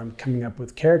whenever I'm coming up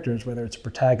with characters, whether it's a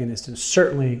protagonist and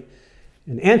certainly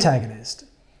an antagonist,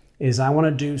 is I want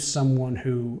to do someone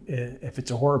who, if it's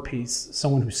a horror piece,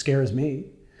 someone who scares me.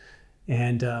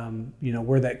 And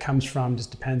where that comes from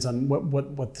just depends on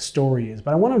what the story is.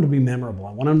 But I want them to be memorable.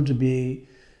 I want them to be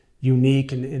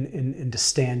unique and to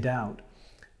stand out.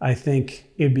 I think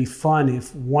it'd be fun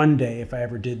if one day, if I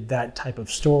ever did that type of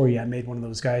story, I made one of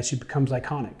those guys who becomes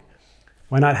iconic.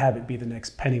 Why not have it be the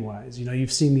next Pennywise?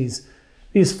 You've seen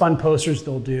these fun posters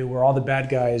they'll do where all the bad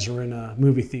guys are in a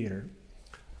movie theater.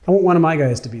 I want one of my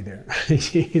guys to be there.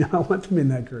 I want them in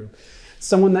that group.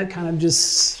 Someone that kind of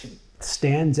just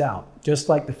stands out, just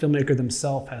like the filmmaker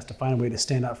themselves has to find a way to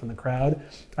stand out from the crowd.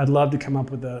 I'd love to come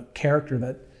up with a character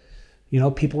that,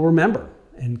 people remember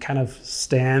and kind of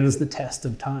stands the test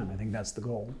of time. I think that's the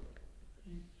goal.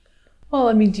 Well,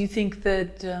 I mean, do you think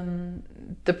that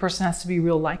the person has to be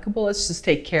real likable? Let's just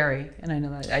take Carrie, and I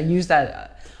know that I use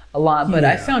that a lot, but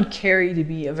I found Carrie to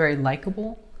be a very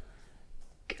likable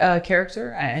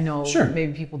character. I know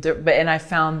maybe people do, but I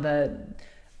found that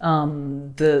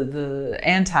the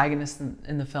antagonist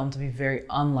in the film to be very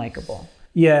unlikable.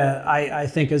 Yeah, I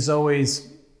think as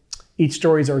always, each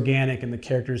story is organic and the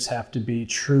characters have to be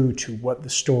true to what the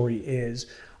story is.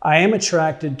 I am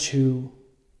attracted to,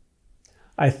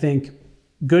 I think,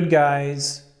 good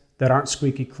guys that aren't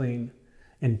squeaky clean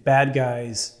and bad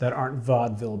guys that aren't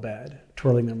vaudeville bad,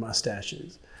 twirling their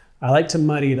mustaches. I like to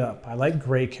muddy it up. I like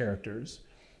gray characters.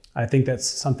 I think that's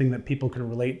something that people can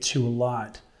relate to a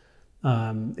lot.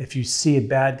 If you see a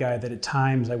bad guy that at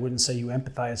times I wouldn't say you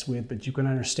empathize with, but you can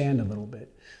understand a little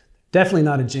bit. Definitely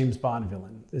not a James Bond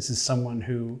villain. This is someone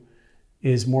who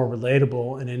is more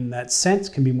relatable and in that sense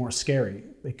can be more scary.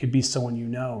 It could be someone you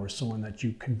know or someone that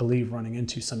you can believe running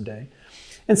into someday.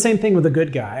 And same thing with a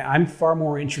good guy. I'm far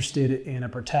more interested in a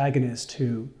protagonist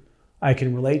who I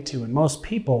can relate to. And most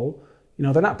people, you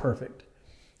know, they're not perfect.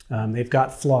 They've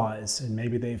got flaws and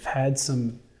maybe they've had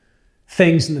some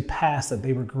things in the past that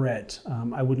they regret.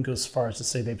 I wouldn't go as far as to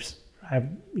say they have,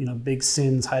 you know, big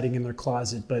sins hiding in their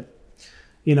closet, but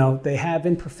you know, they have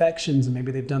imperfections and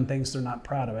maybe they've done things they're not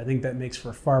proud of. I think that makes for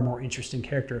a far more interesting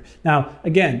character. Now,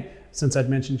 again, since I'd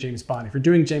mentioned James Bond, if you're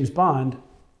doing James Bond,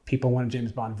 people want a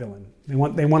James Bond villain. They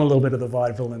want a little bit of the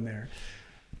vaudeville in there.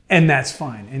 And that's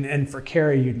fine. And for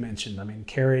Carrie, you'd mentioned, I mean,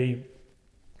 Carrie,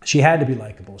 she had to be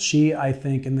likable. She, I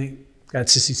think, God,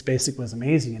 Sissy Spacek was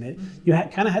amazing in it. You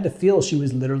kind of had to feel she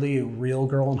was literally a real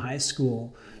girl in high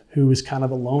school who was kind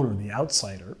of a loner, the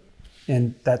outsider.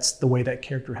 And that's the way that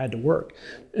character had to work.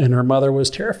 And her mother was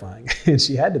terrifying, and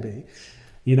she had to be.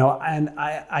 You know, and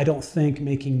I don't think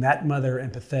making that mother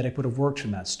empathetic would have worked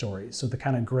from that story. So the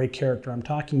kind of gray character I'm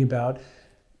talking about,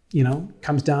 you know,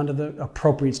 comes down to the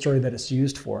appropriate story that it's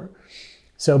used for.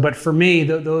 So, but for me,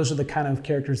 those are the kind of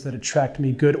characters that attract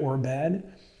me, good or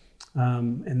bad.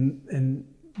 And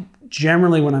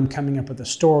generally when I'm coming up with a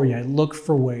story, I look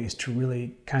for ways to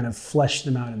really kind of flesh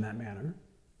them out in that manner.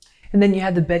 And then you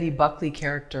had the Betty Buckley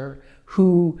character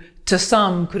who to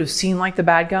some could have seemed like the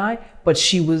bad guy, but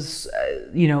she was,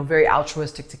 you know, very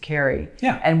altruistic to Carrie.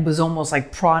 Yeah. And was almost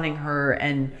like prodding her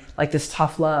and like this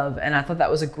tough love. And I thought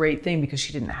that was a great thing because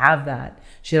she didn't have that.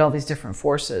 She had all these different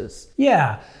forces.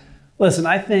 Yeah. Listen,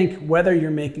 I think whether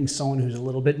you're making someone who's a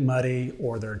little bit muddy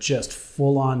or they're just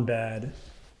full on bad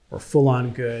or full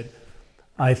on good,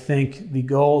 I think the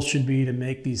goal should be to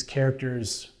make these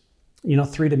characters, you know,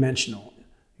 three-dimensional.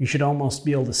 You should almost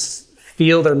be able to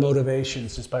feel their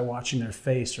motivations just by watching their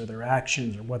face or their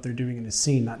actions or what they're doing in the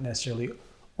scene, not necessarily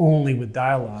only with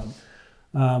dialogue.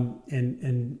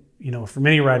 And you know, from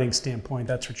any writing standpoint,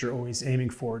 that's what you're always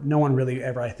aiming for. No one really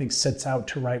ever, I think, sets out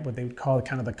to write what they would call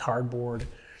kind of the cardboard,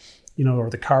 you know, or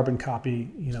the carbon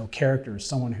copy, you know, characters.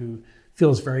 Someone who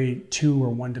feels very two or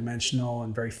one-dimensional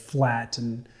and very flat,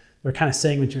 and they're kind of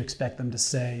saying what you expect them to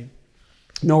say.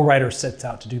 No writer sets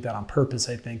out to do that on purpose,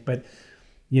 I think, but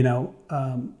you know,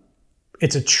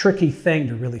 it's a tricky thing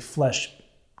to really flesh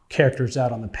characters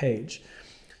out on the page.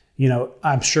 You know,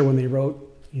 I'm sure when they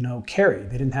wrote, you know, Carrie,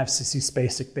 they didn't have Sissy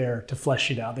Spacek there to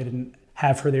flesh it out. They didn't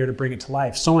have her there to bring it to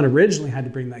life. Someone originally had to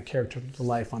bring that character to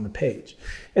life on the page.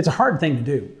 It's a hard thing to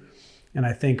do. And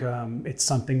I think it's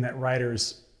something that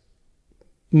writers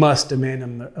must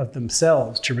demand of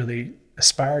themselves to really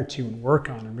aspire to and work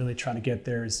on and really try to get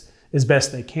there as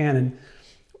best they can. And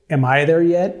am I there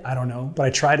yet? I don't know, but I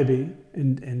try to be.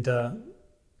 And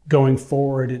going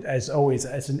forward, as always,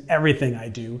 as in everything I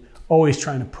do, always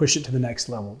trying to push it to the next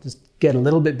level. Just get a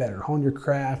little bit better, hone your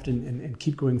craft, and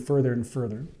keep going further and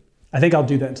further. I think I'll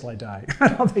do that until I die. I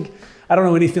don't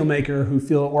know any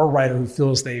filmmaker or writer who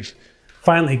feels they've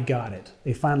finally got it.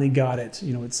 They finally got it,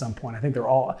 you know, at some point. I think they're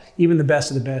all, even the best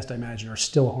of the best, I imagine, are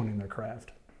still honing their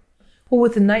craft. Well,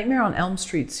 with the Nightmare on Elm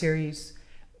Street series,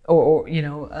 or you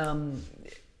know,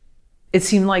 it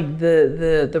seemed like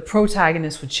the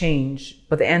protagonist would change,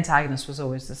 but the antagonist was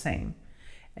always the same.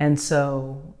 And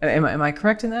so, am I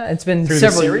correct in that? It's been through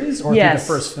several the series or yes,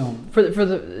 through the first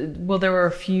film? Well, there were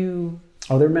a few.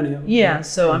 Oh, there are many of them. Yeah,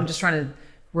 so I'm just trying to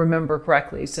remember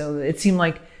correctly. So it seemed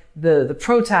like the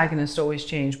protagonist always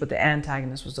changed, but the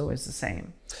antagonist was always the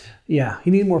same. Yeah,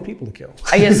 he needed more people to kill.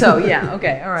 I guess so. Yeah.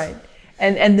 Okay. All right.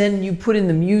 And then you put in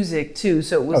the music too,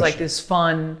 so it was like this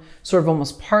fun sort of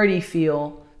almost party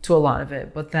feel to a lot of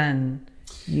it. But then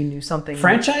you knew something.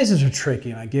 Franchises are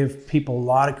tricky, and I give people a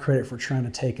lot of credit for trying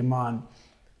to take them on.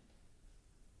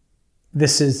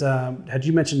 This is, had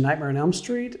you mentioned Nightmare on Elm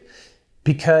Street?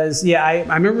 Because, yeah, I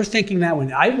remember thinking that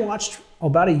when I watched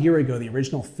about a year ago, the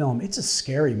original film. It's a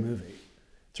scary movie.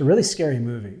 It's a really scary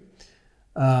movie.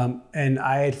 And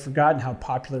I had forgotten how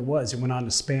popular it was. It went on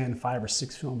to span 5 or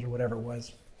 6 films or whatever it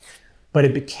was. But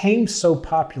it became so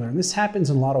popular, and this happens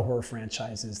in a lot of horror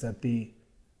franchises, that the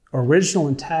original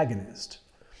antagonist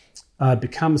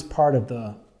becomes part of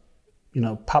the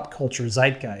pop culture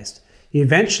zeitgeist. He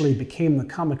eventually became the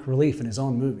comic relief in his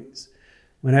own movies.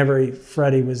 Whenever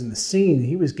Freddy was in the scene,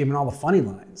 he was giving all the funny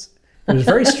lines. It was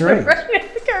very strange. Right, I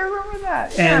think I remember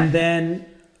that. And then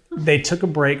they took a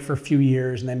break for a few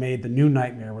years and they made the New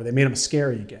Nightmare where they made him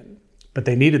scary again. But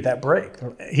they needed that break.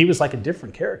 He was like a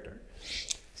different character.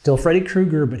 Still Freddy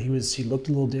Krueger, but he looked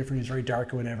a little different. He was very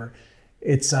dark or whatever.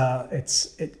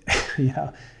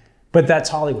 But that's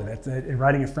Hollywood.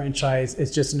 Writing a franchise,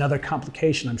 it's just another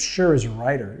complication. I'm sure as a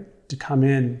writer to come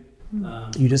in,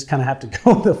 you just kind of have to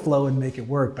go with the flow and make it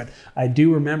work. But I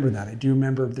do remember that. I do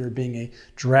remember there being a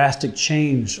drastic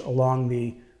change along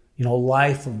the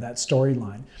life of that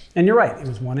storyline. And you're right, it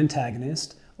was one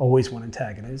antagonist, always one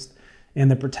antagonist, and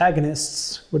the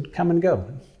protagonists would come and go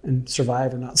and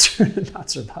survive or not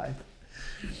survive.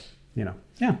 Yeah,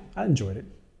 I enjoyed it.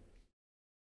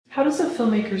 How does a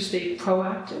filmmaker stay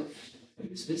proactive in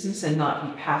this business and not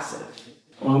be passive?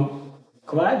 Well, I'm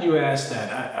glad you asked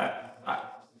that.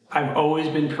 I've always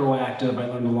been proactive. I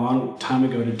learned a long time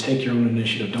ago to take your own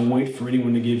initiative. Don't wait for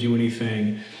anyone to give you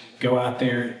anything. Go out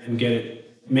there and get it.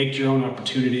 Make your own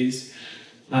opportunities.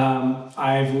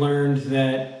 I've learned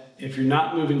that if you're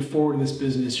not moving forward in this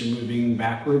business, you're moving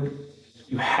backward.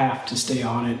 You have to stay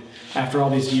on it. After all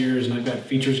these years, and I've got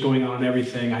features going on and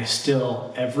everything, I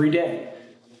still, every day,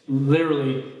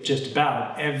 literally just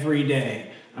about every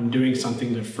day, I'm doing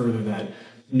something to further that.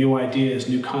 New ideas,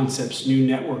 new concepts, new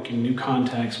networking, new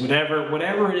contacts,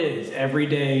 whatever it is, every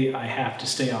day I have to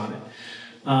stay on it.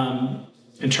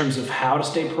 In terms of how to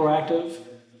stay proactive,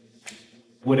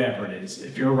 whatever it is.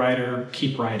 If you're a writer,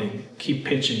 keep writing, keep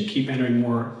pitching, keep entering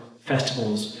more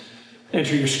festivals,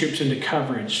 enter your scripts into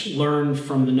coverage, learn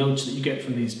from the notes that you get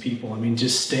from these people. I mean,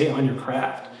 just stay on your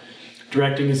craft.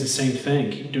 Directing is the same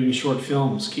thing. Keep doing short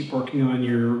films, keep working on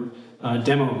your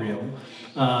demo reel.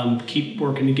 Keep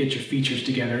working to get your features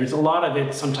together. It's a lot of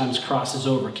it sometimes crosses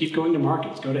over. Keep going to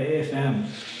markets. Go to AFM.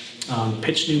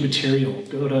 Pitch new material.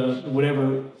 Go to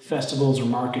whatever festivals or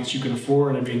markets you can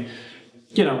afford. I mean,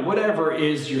 whatever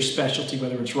is your specialty,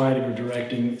 whether it's writing or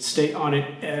directing, stay on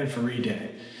it every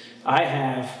day. I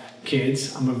have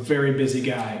kids. I'm a very busy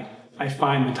guy. I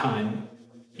find the time,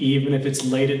 even if it's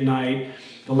late at night.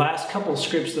 The last couple of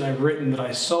scripts that I've written that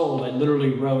I sold, I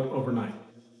literally wrote overnight.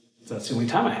 That's the only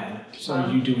time I had. So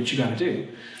you do what you got to do.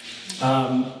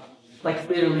 Like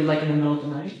literally, like in the middle of the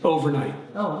night? Overnight.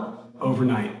 Oh, wow.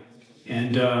 Overnight.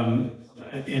 And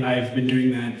I've been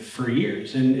doing that for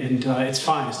years. And it's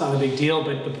fine. It's not a big deal.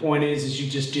 But the point is you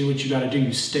just do what you got to do.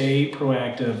 You stay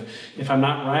proactive. If I'm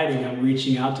not writing, I'm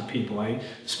reaching out to people. I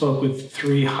spoke with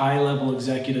 3 high-level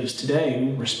executives today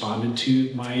who responded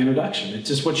to my introduction. It's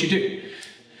just what you do.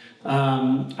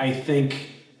 I think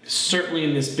certainly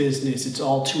in this business, it's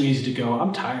all too easy to go,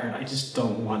 I'm tired, I just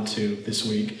don't want to this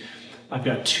week. I've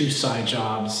got 2 side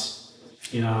jobs,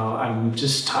 I'm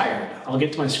just tired. I'll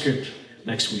get to my script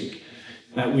next week.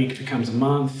 That week becomes a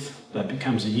month, that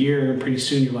becomes a year, and pretty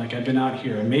soon you're like, I've been out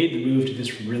here. I made the move to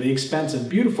this really expensive,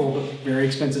 beautiful, but very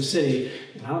expensive city,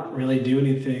 and I don't really do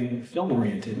anything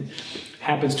film-oriented.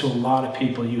 Happens to a lot of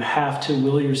people. You have to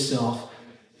will yourself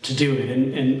to do it,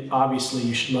 and obviously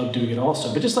you should love doing it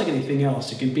also, but just like anything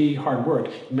else, it can be hard work.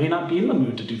 You may not be in the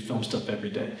mood to do film stuff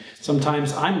every day.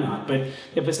 Sometimes I'm not, but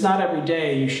if it's not every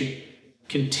day, you should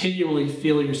continually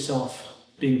feel yourself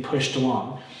being pushed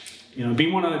along.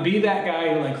 Be that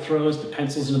guy who throws the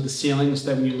pencils into the ceiling so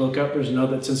that when you look up, there's a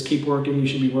note that says keep working, you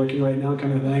should be working right now,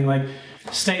 kind of thing.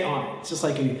 Stay on it. It's just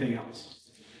like anything else.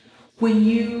 When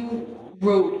you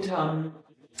wrote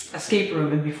Escape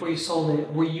Room, and before you sold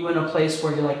it, were you in a place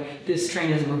where you're like, this train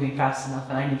isn't moving fast enough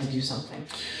and I need to do something?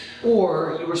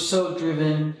 Or you were so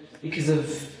driven because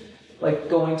of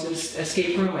going to this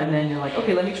Escape Room and then you're like,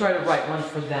 okay, let me try to write one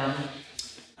for them?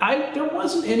 There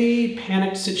wasn't any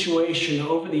panicked situation.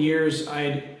 Over the years,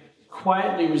 I'd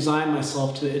quietly resigned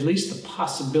myself to at least the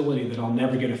possibility that I'll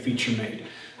never get a feature made.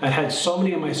 I'd had so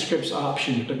many of my scripts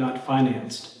optioned but not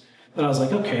financed that I was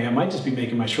like, okay, I might just be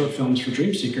making my short films for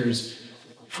Dream Seekers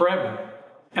forever.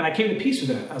 And I came to peace with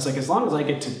that. I was like, as long as I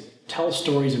get to tell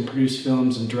stories and produce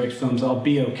films and direct films, I'll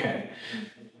be okay.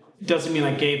 Doesn't mean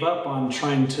I gave up on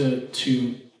trying to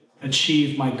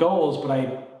achieve my goals, but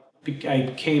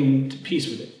I came to peace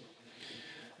with it.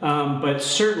 But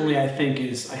certainly I think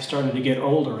as I started to get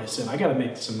older, I said, I got to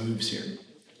make some moves here.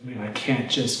 I mean, I can't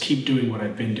just keep doing what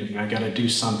I've been doing. I got to do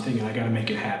something and I got to make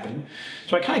it happen.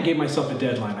 So I kind of gave myself a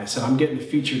deadline. I said, I'm getting the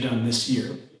feature done this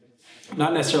year.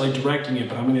 Not necessarily directing it,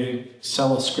 but I'm going to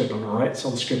sell a script. I'm going to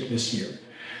sell the script this year.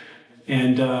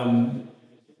 And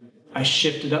I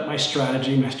shifted up my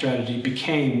strategy. My strategy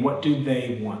became, what do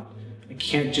they want? I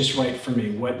can't just write for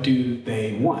me. What do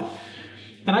they want?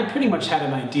 And I pretty much had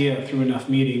an idea through enough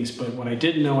meetings, but what I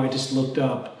didn't know, I just looked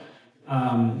up.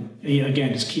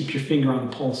 Again, just keep your finger on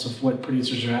the pulse of what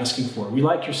producers are asking for. We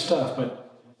like your stuff,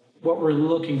 but what we're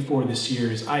looking for this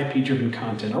year is IP-driven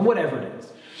content, or whatever it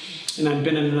is. And I've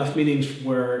been in enough meetings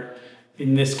where,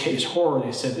 in this case, horror,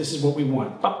 they said, this is what we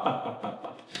want. Bop, bop, bop, bop,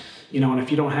 bop. And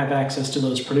if you don't have access to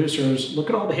those producers, look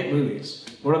at all the hit movies.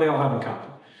 What do they all have in common?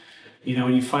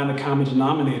 And you find the common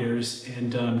denominators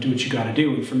and do what you got to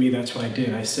do. And for me, that's what I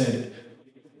did. I said,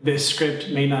 this script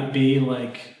may not be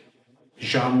like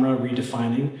genre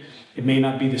redefining. It may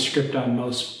not be the script I'm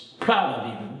most proud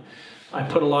of even. I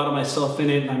put a lot of myself in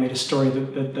it and I made a story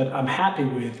that I'm happy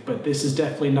with, but this is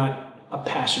definitely not a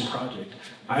passion project.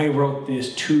 I wrote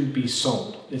this to be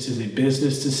sold. This is a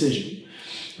business decision.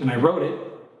 And I wrote it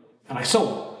and I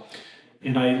sold it.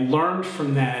 And I learned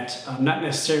from that, not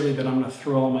necessarily that I'm going to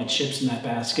throw all my chips in that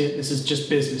basket. This is just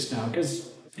business now because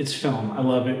it's film. I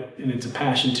love it and it's a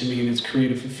passion to me and it's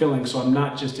creative fulfilling. So I'm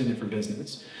not just in it for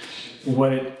business.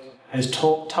 What it has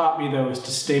taught me, though, is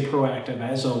to stay proactive,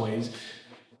 as always,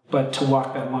 but to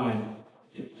walk that line.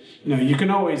 You can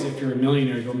always, if you're a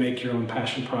millionaire, go make your own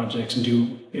passion projects and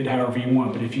do it however you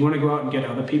want. But if you want to go out and get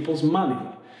other people's money,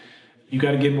 you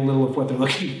got to give them a little of what they're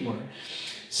looking for.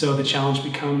 So the challenge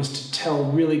becomes to tell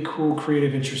really cool,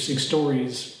 creative, interesting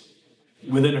stories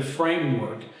within a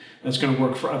framework that's going to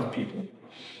work for other people.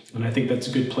 And I think that's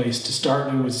a good place to start,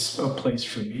 and it was a place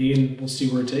for me, and we'll see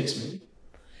where it takes me.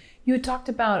 You had talked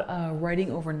about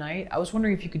writing overnight. I was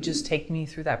wondering if you could just take me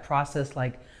through that process.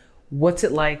 Like, what's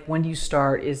it like? When do you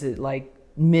start? Is it like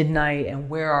midnight? And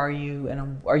where are you?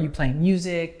 And are you playing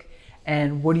music?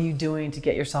 And what are you doing to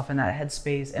get yourself in that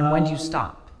headspace? And when do you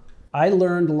stop? I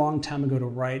learned a long time ago to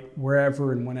write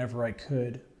wherever and whenever I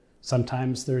could.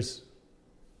 Sometimes there's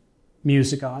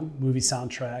music on, movie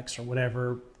soundtracks, or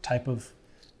whatever type of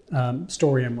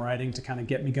story I'm writing to kind of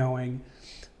get me going.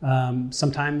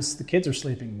 Sometimes the kids are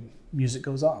sleeping, music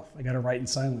goes off. I got to write in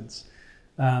silence.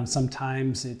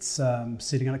 Sometimes it's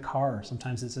sitting in a car.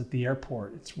 Sometimes it's at the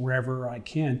airport. It's wherever I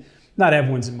can. Not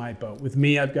everyone's in my boat. With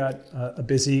me, I've got a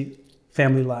busy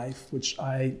family life, which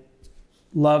I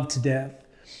love to death.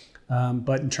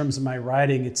 But in terms of my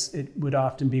writing, it would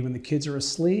often be when the kids are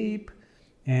asleep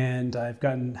and I've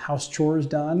gotten house chores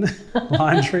done,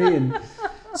 laundry, and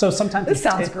so sometimes this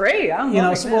sounds great.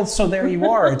 So there you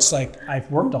are. It's like I've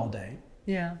worked all day.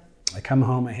 Yeah. I come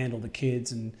home, I handle the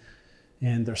kids, and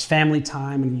there's family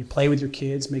time, and you play with your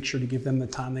kids. Make sure to give them the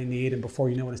time they need, and before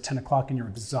you know it, it's 10 o'clock, and you're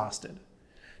exhausted.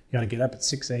 You got to get up at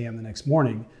 6 a.m. the next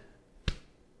morning,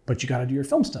 but you got to do your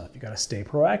film stuff. You got to stay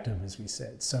proactive, as we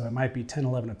said. So it might be 10,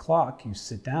 11 o'clock. You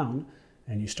sit down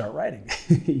and you start writing.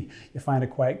 You find a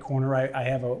quiet corner. I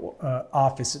have a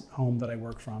office at home that I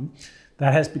work from.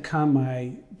 That has become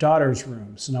my daughter's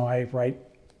room. So now I write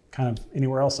kind of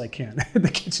anywhere else I can at the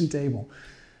kitchen table.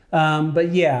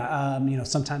 But yeah,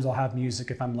 sometimes I'll have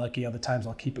music if I'm lucky. Other times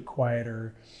I'll keep it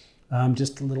quieter.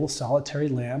 Just a little solitary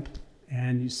lamp,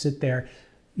 and you sit there.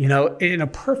 In a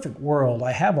perfect world,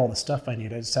 I have all the stuff I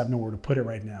need. I just have nowhere to put it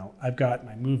right now. I've got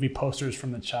my movie posters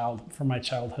from my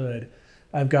childhood.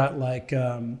 I've got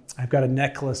I've got a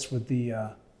necklace with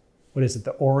the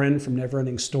the Orin from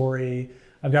Neverending Story.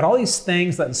 I've got all these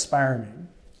things that inspire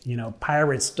me,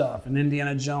 pirate stuff and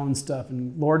Indiana Jones stuff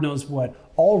and Lord knows what,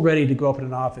 all ready to go up in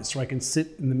an office so I can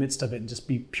sit in the midst of it and just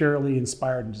be purely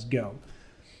inspired and just go.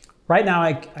 Right now,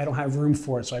 I don't have room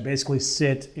for it, so I basically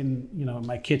sit in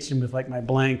my kitchen with my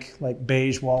blank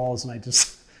beige walls, and I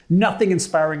just nothing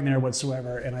inspiring there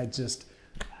whatsoever, and I just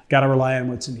got to rely on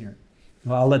what's in here.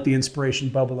 Well, I'll let the inspiration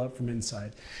bubble up from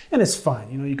inside. And it's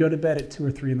fine. You go to bed at 2 or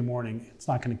 3 in the morning. It's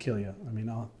not going to kill you. I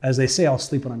mean, as they say, I'll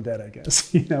sleep when I'm dead, I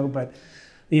guess. But,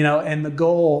 and the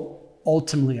goal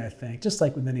ultimately, I think, just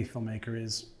like with any filmmaker,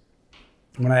 is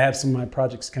when I have some of my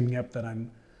projects coming up that I'm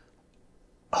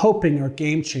hoping are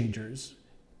game changers,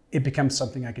 it becomes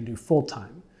something I can do full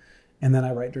time. And then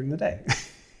I write during the day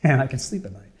and I can sleep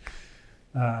at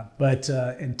night. But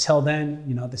until then,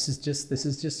 this is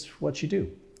just what you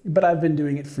do. But I've been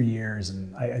doing it for years,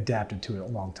 and I adapted to it a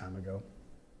long time ago.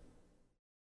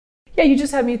 Yeah, you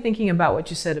just had me thinking about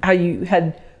what you said, how you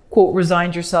had, quote,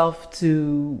 resigned yourself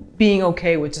to being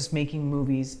okay with just making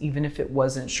movies, even if it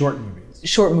wasn't... Short movies.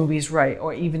 Short movies, right.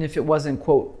 Or even if it wasn't,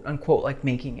 quote, unquote, like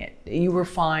making it. You were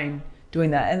fine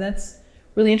doing that. And that's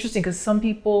really interesting because some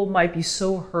people might be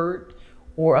so hurt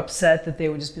or upset that they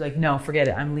would just be like, no, forget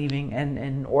it, I'm leaving,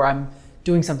 and or I'm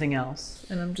doing something else.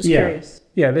 And I'm just curious.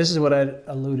 Yeah, this is what I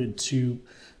alluded to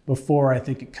before. I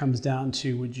think it comes down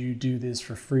to, would you do this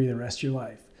for free the rest of your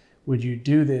life? Would you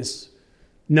do this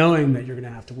knowing that you're going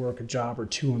to have to work a job or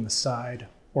two on the side,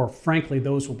 or frankly,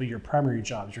 those will be your primary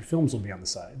jobs, your films will be on the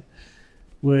side?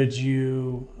 Would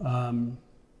you,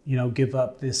 give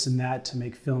up this and that to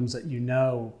make films that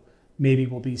maybe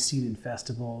will be seen in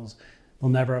festivals, will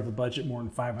never have a budget more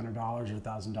than $500 or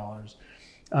 $1,000?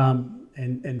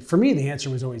 And for me, the answer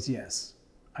was always yes.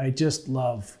 I just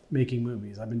love making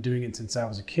movies. I've been doing it since I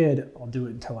was a kid. I'll do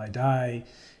it until I die.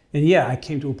 And yeah, I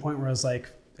came to a point where I was like,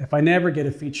 if I never get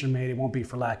a feature made, it won't be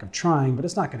for lack of trying, but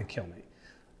it's not going to kill me.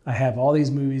 I have all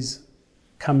these movies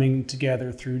coming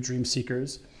together through Dream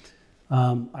Seekers.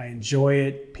 I enjoy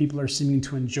it. People are seeming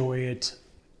to enjoy it.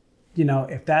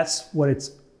 If that's what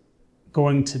it's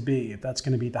going to be, if that's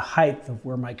going to be the height of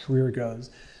where my career goes,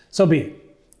 so be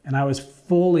it. And I was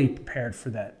fully prepared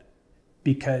for that,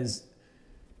 because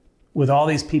with all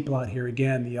these people out here,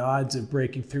 again, the odds of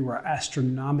breaking through are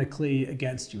astronomically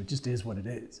against you. It just is what it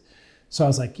is. So I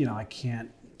was like, I can't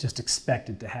just expect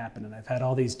it to happen. And I've had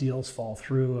all these deals fall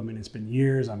through. I mean, it's been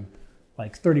years. I'm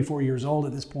like 34 years old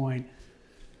at this point.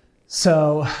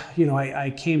 So,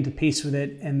 I came to peace with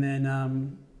it. And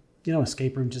then,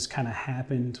 Escape Room just kind of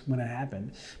happened when it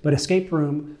happened. But Escape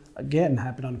Room, again,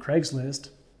 happened on Craigslist.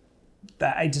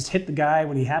 I just hit the guy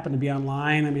when he happened to be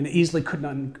online. I mean, it easily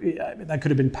that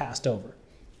could have been passed over.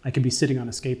 I could be sitting on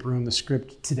Escape Room, the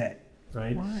script today,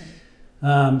 right? Why?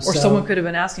 Or someone could have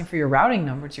been asking for your routing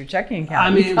number to your checking account. I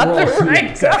mean,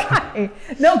 exactly.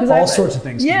 No, because all sorts of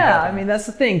things. Yeah, I mean, that's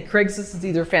the thing. Craigslist is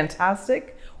either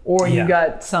fantastic or you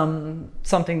got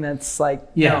something that's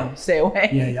like, no, stay away.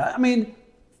 Yeah. I mean,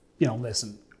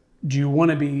 listen, do you want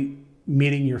to be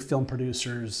meeting your film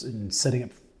producers and setting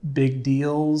up big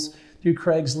deals through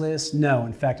Craigslist? No,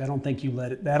 in fact, I don't think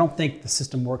I don't think the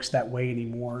system works that way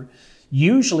anymore.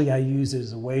 Usually I use it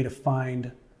as a way to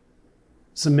find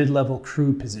some mid-level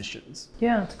crew positions.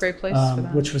 Yeah, it's a great place for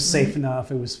that. Which was safe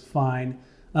enough, it was fine.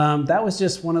 That was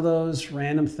just one of those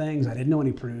random things. I didn't know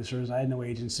any producers, I had no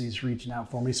agencies reaching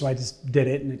out for me, so I just did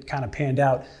it and it kind of panned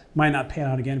out. Might not pan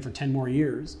out again for 10 more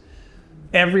years.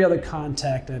 Every other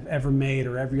contact I've ever made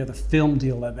or every other film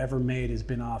deal I've ever made has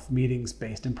been off meetings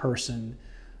based in person,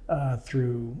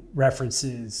 through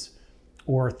references,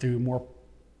 or through more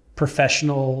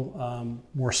professional,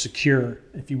 more secure,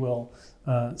 if you will,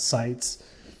 sites.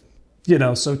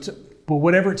 But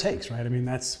whatever it takes, right? I mean,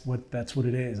 that's what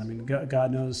it is. I mean,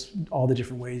 God knows all the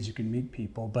different ways you can meet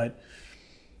people, but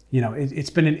it's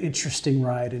been an interesting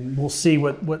ride, and we'll see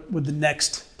what the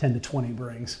next 10 to 20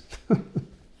 brings.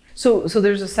 So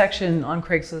there's a section on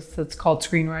Craigslist that's called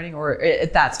screenwriting, or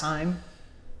at that time?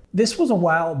 This was a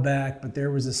while back, but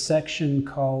there was a section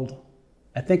called,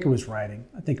 I think it was writing.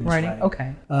 Writing.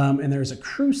 Okay. And there's a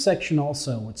crew section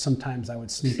also, which sometimes I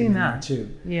would sneak in there too.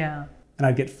 Yeah. And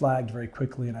I'd get flagged very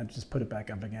quickly, and I'd just put it back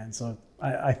up again. So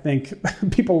I think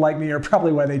people like me are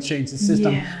probably why they changed the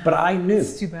system. Yeah. But I knew.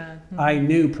 It's too bad. Mm-hmm. I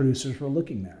knew producers were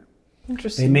looking there.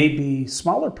 Interesting. They may be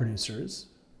smaller producers,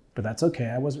 but that's okay.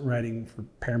 I wasn't writing for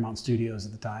Paramount Studios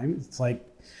at the time. It's like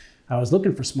I was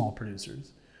looking for small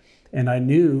producers. And I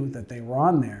knew that they were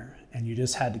on there, and you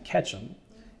just had to catch them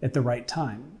at the right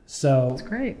time. So that's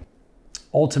great.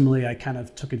 Ultimately, I kind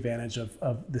of took advantage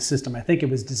of the system. I think it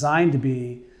was designed to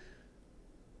be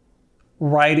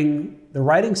writing. The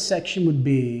writing section would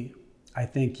be, I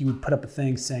think you would put up a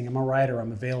thing saying, I'm a writer,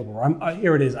 I'm available. Or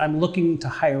here it is, I'm looking to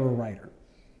hire a writer.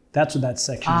 That's what that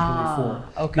section is really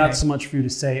for. Okay. Not so much for you to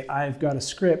say, I've got a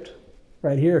script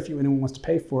right here if anyone wants to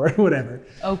pay for it or whatever.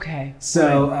 Okay.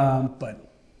 So, but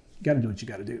you got to do what you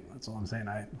got to do. That's all I'm saying.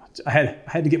 I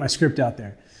had to get my script out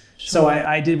there. Sure. So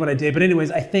I did what I did. But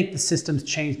anyways, I think the system's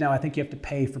changed now. I think you have to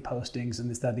pay for postings and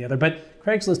this, that, and the other. But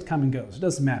Craigslist come and goes. It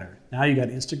doesn't matter. Now you got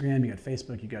Instagram, you got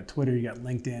Facebook, you got Twitter, you got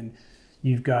LinkedIn,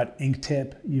 you've got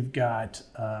Inktip, you've got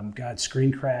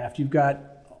Screencraft, you've got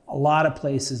a lot of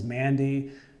places,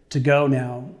 Mandy, to go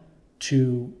now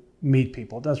to meet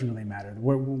people. It doesn't really matter.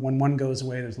 When one goes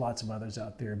away, there's lots of others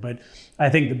out there. But I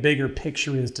think the bigger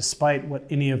picture is, despite what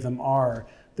any of them are,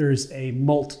 there's a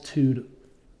multitude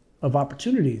of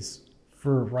opportunities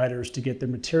for writers to get their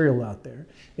material out there.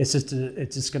 It's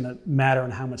just going to matter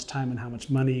on how much time and how much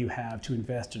money you have to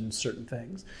invest in certain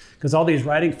things. Because all these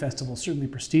writing festivals, certainly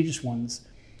prestigious ones,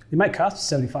 they might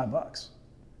cost you $75.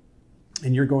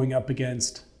 And you're going up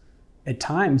against, at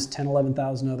times, 10,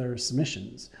 11,000 other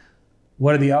submissions.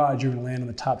 What are the odds you're going to land in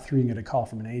the top 3 and get a call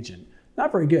from an agent?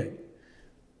 Not very good.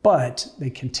 but they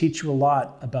can teach you a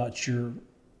lot about your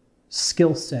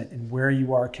skill set and where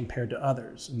you are compared to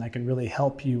others. And that can really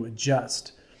help you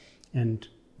adjust and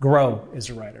grow as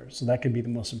a writer. So that can be the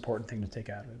most important thing to take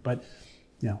out of it. But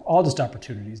all just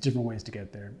opportunities, different ways to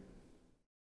get there.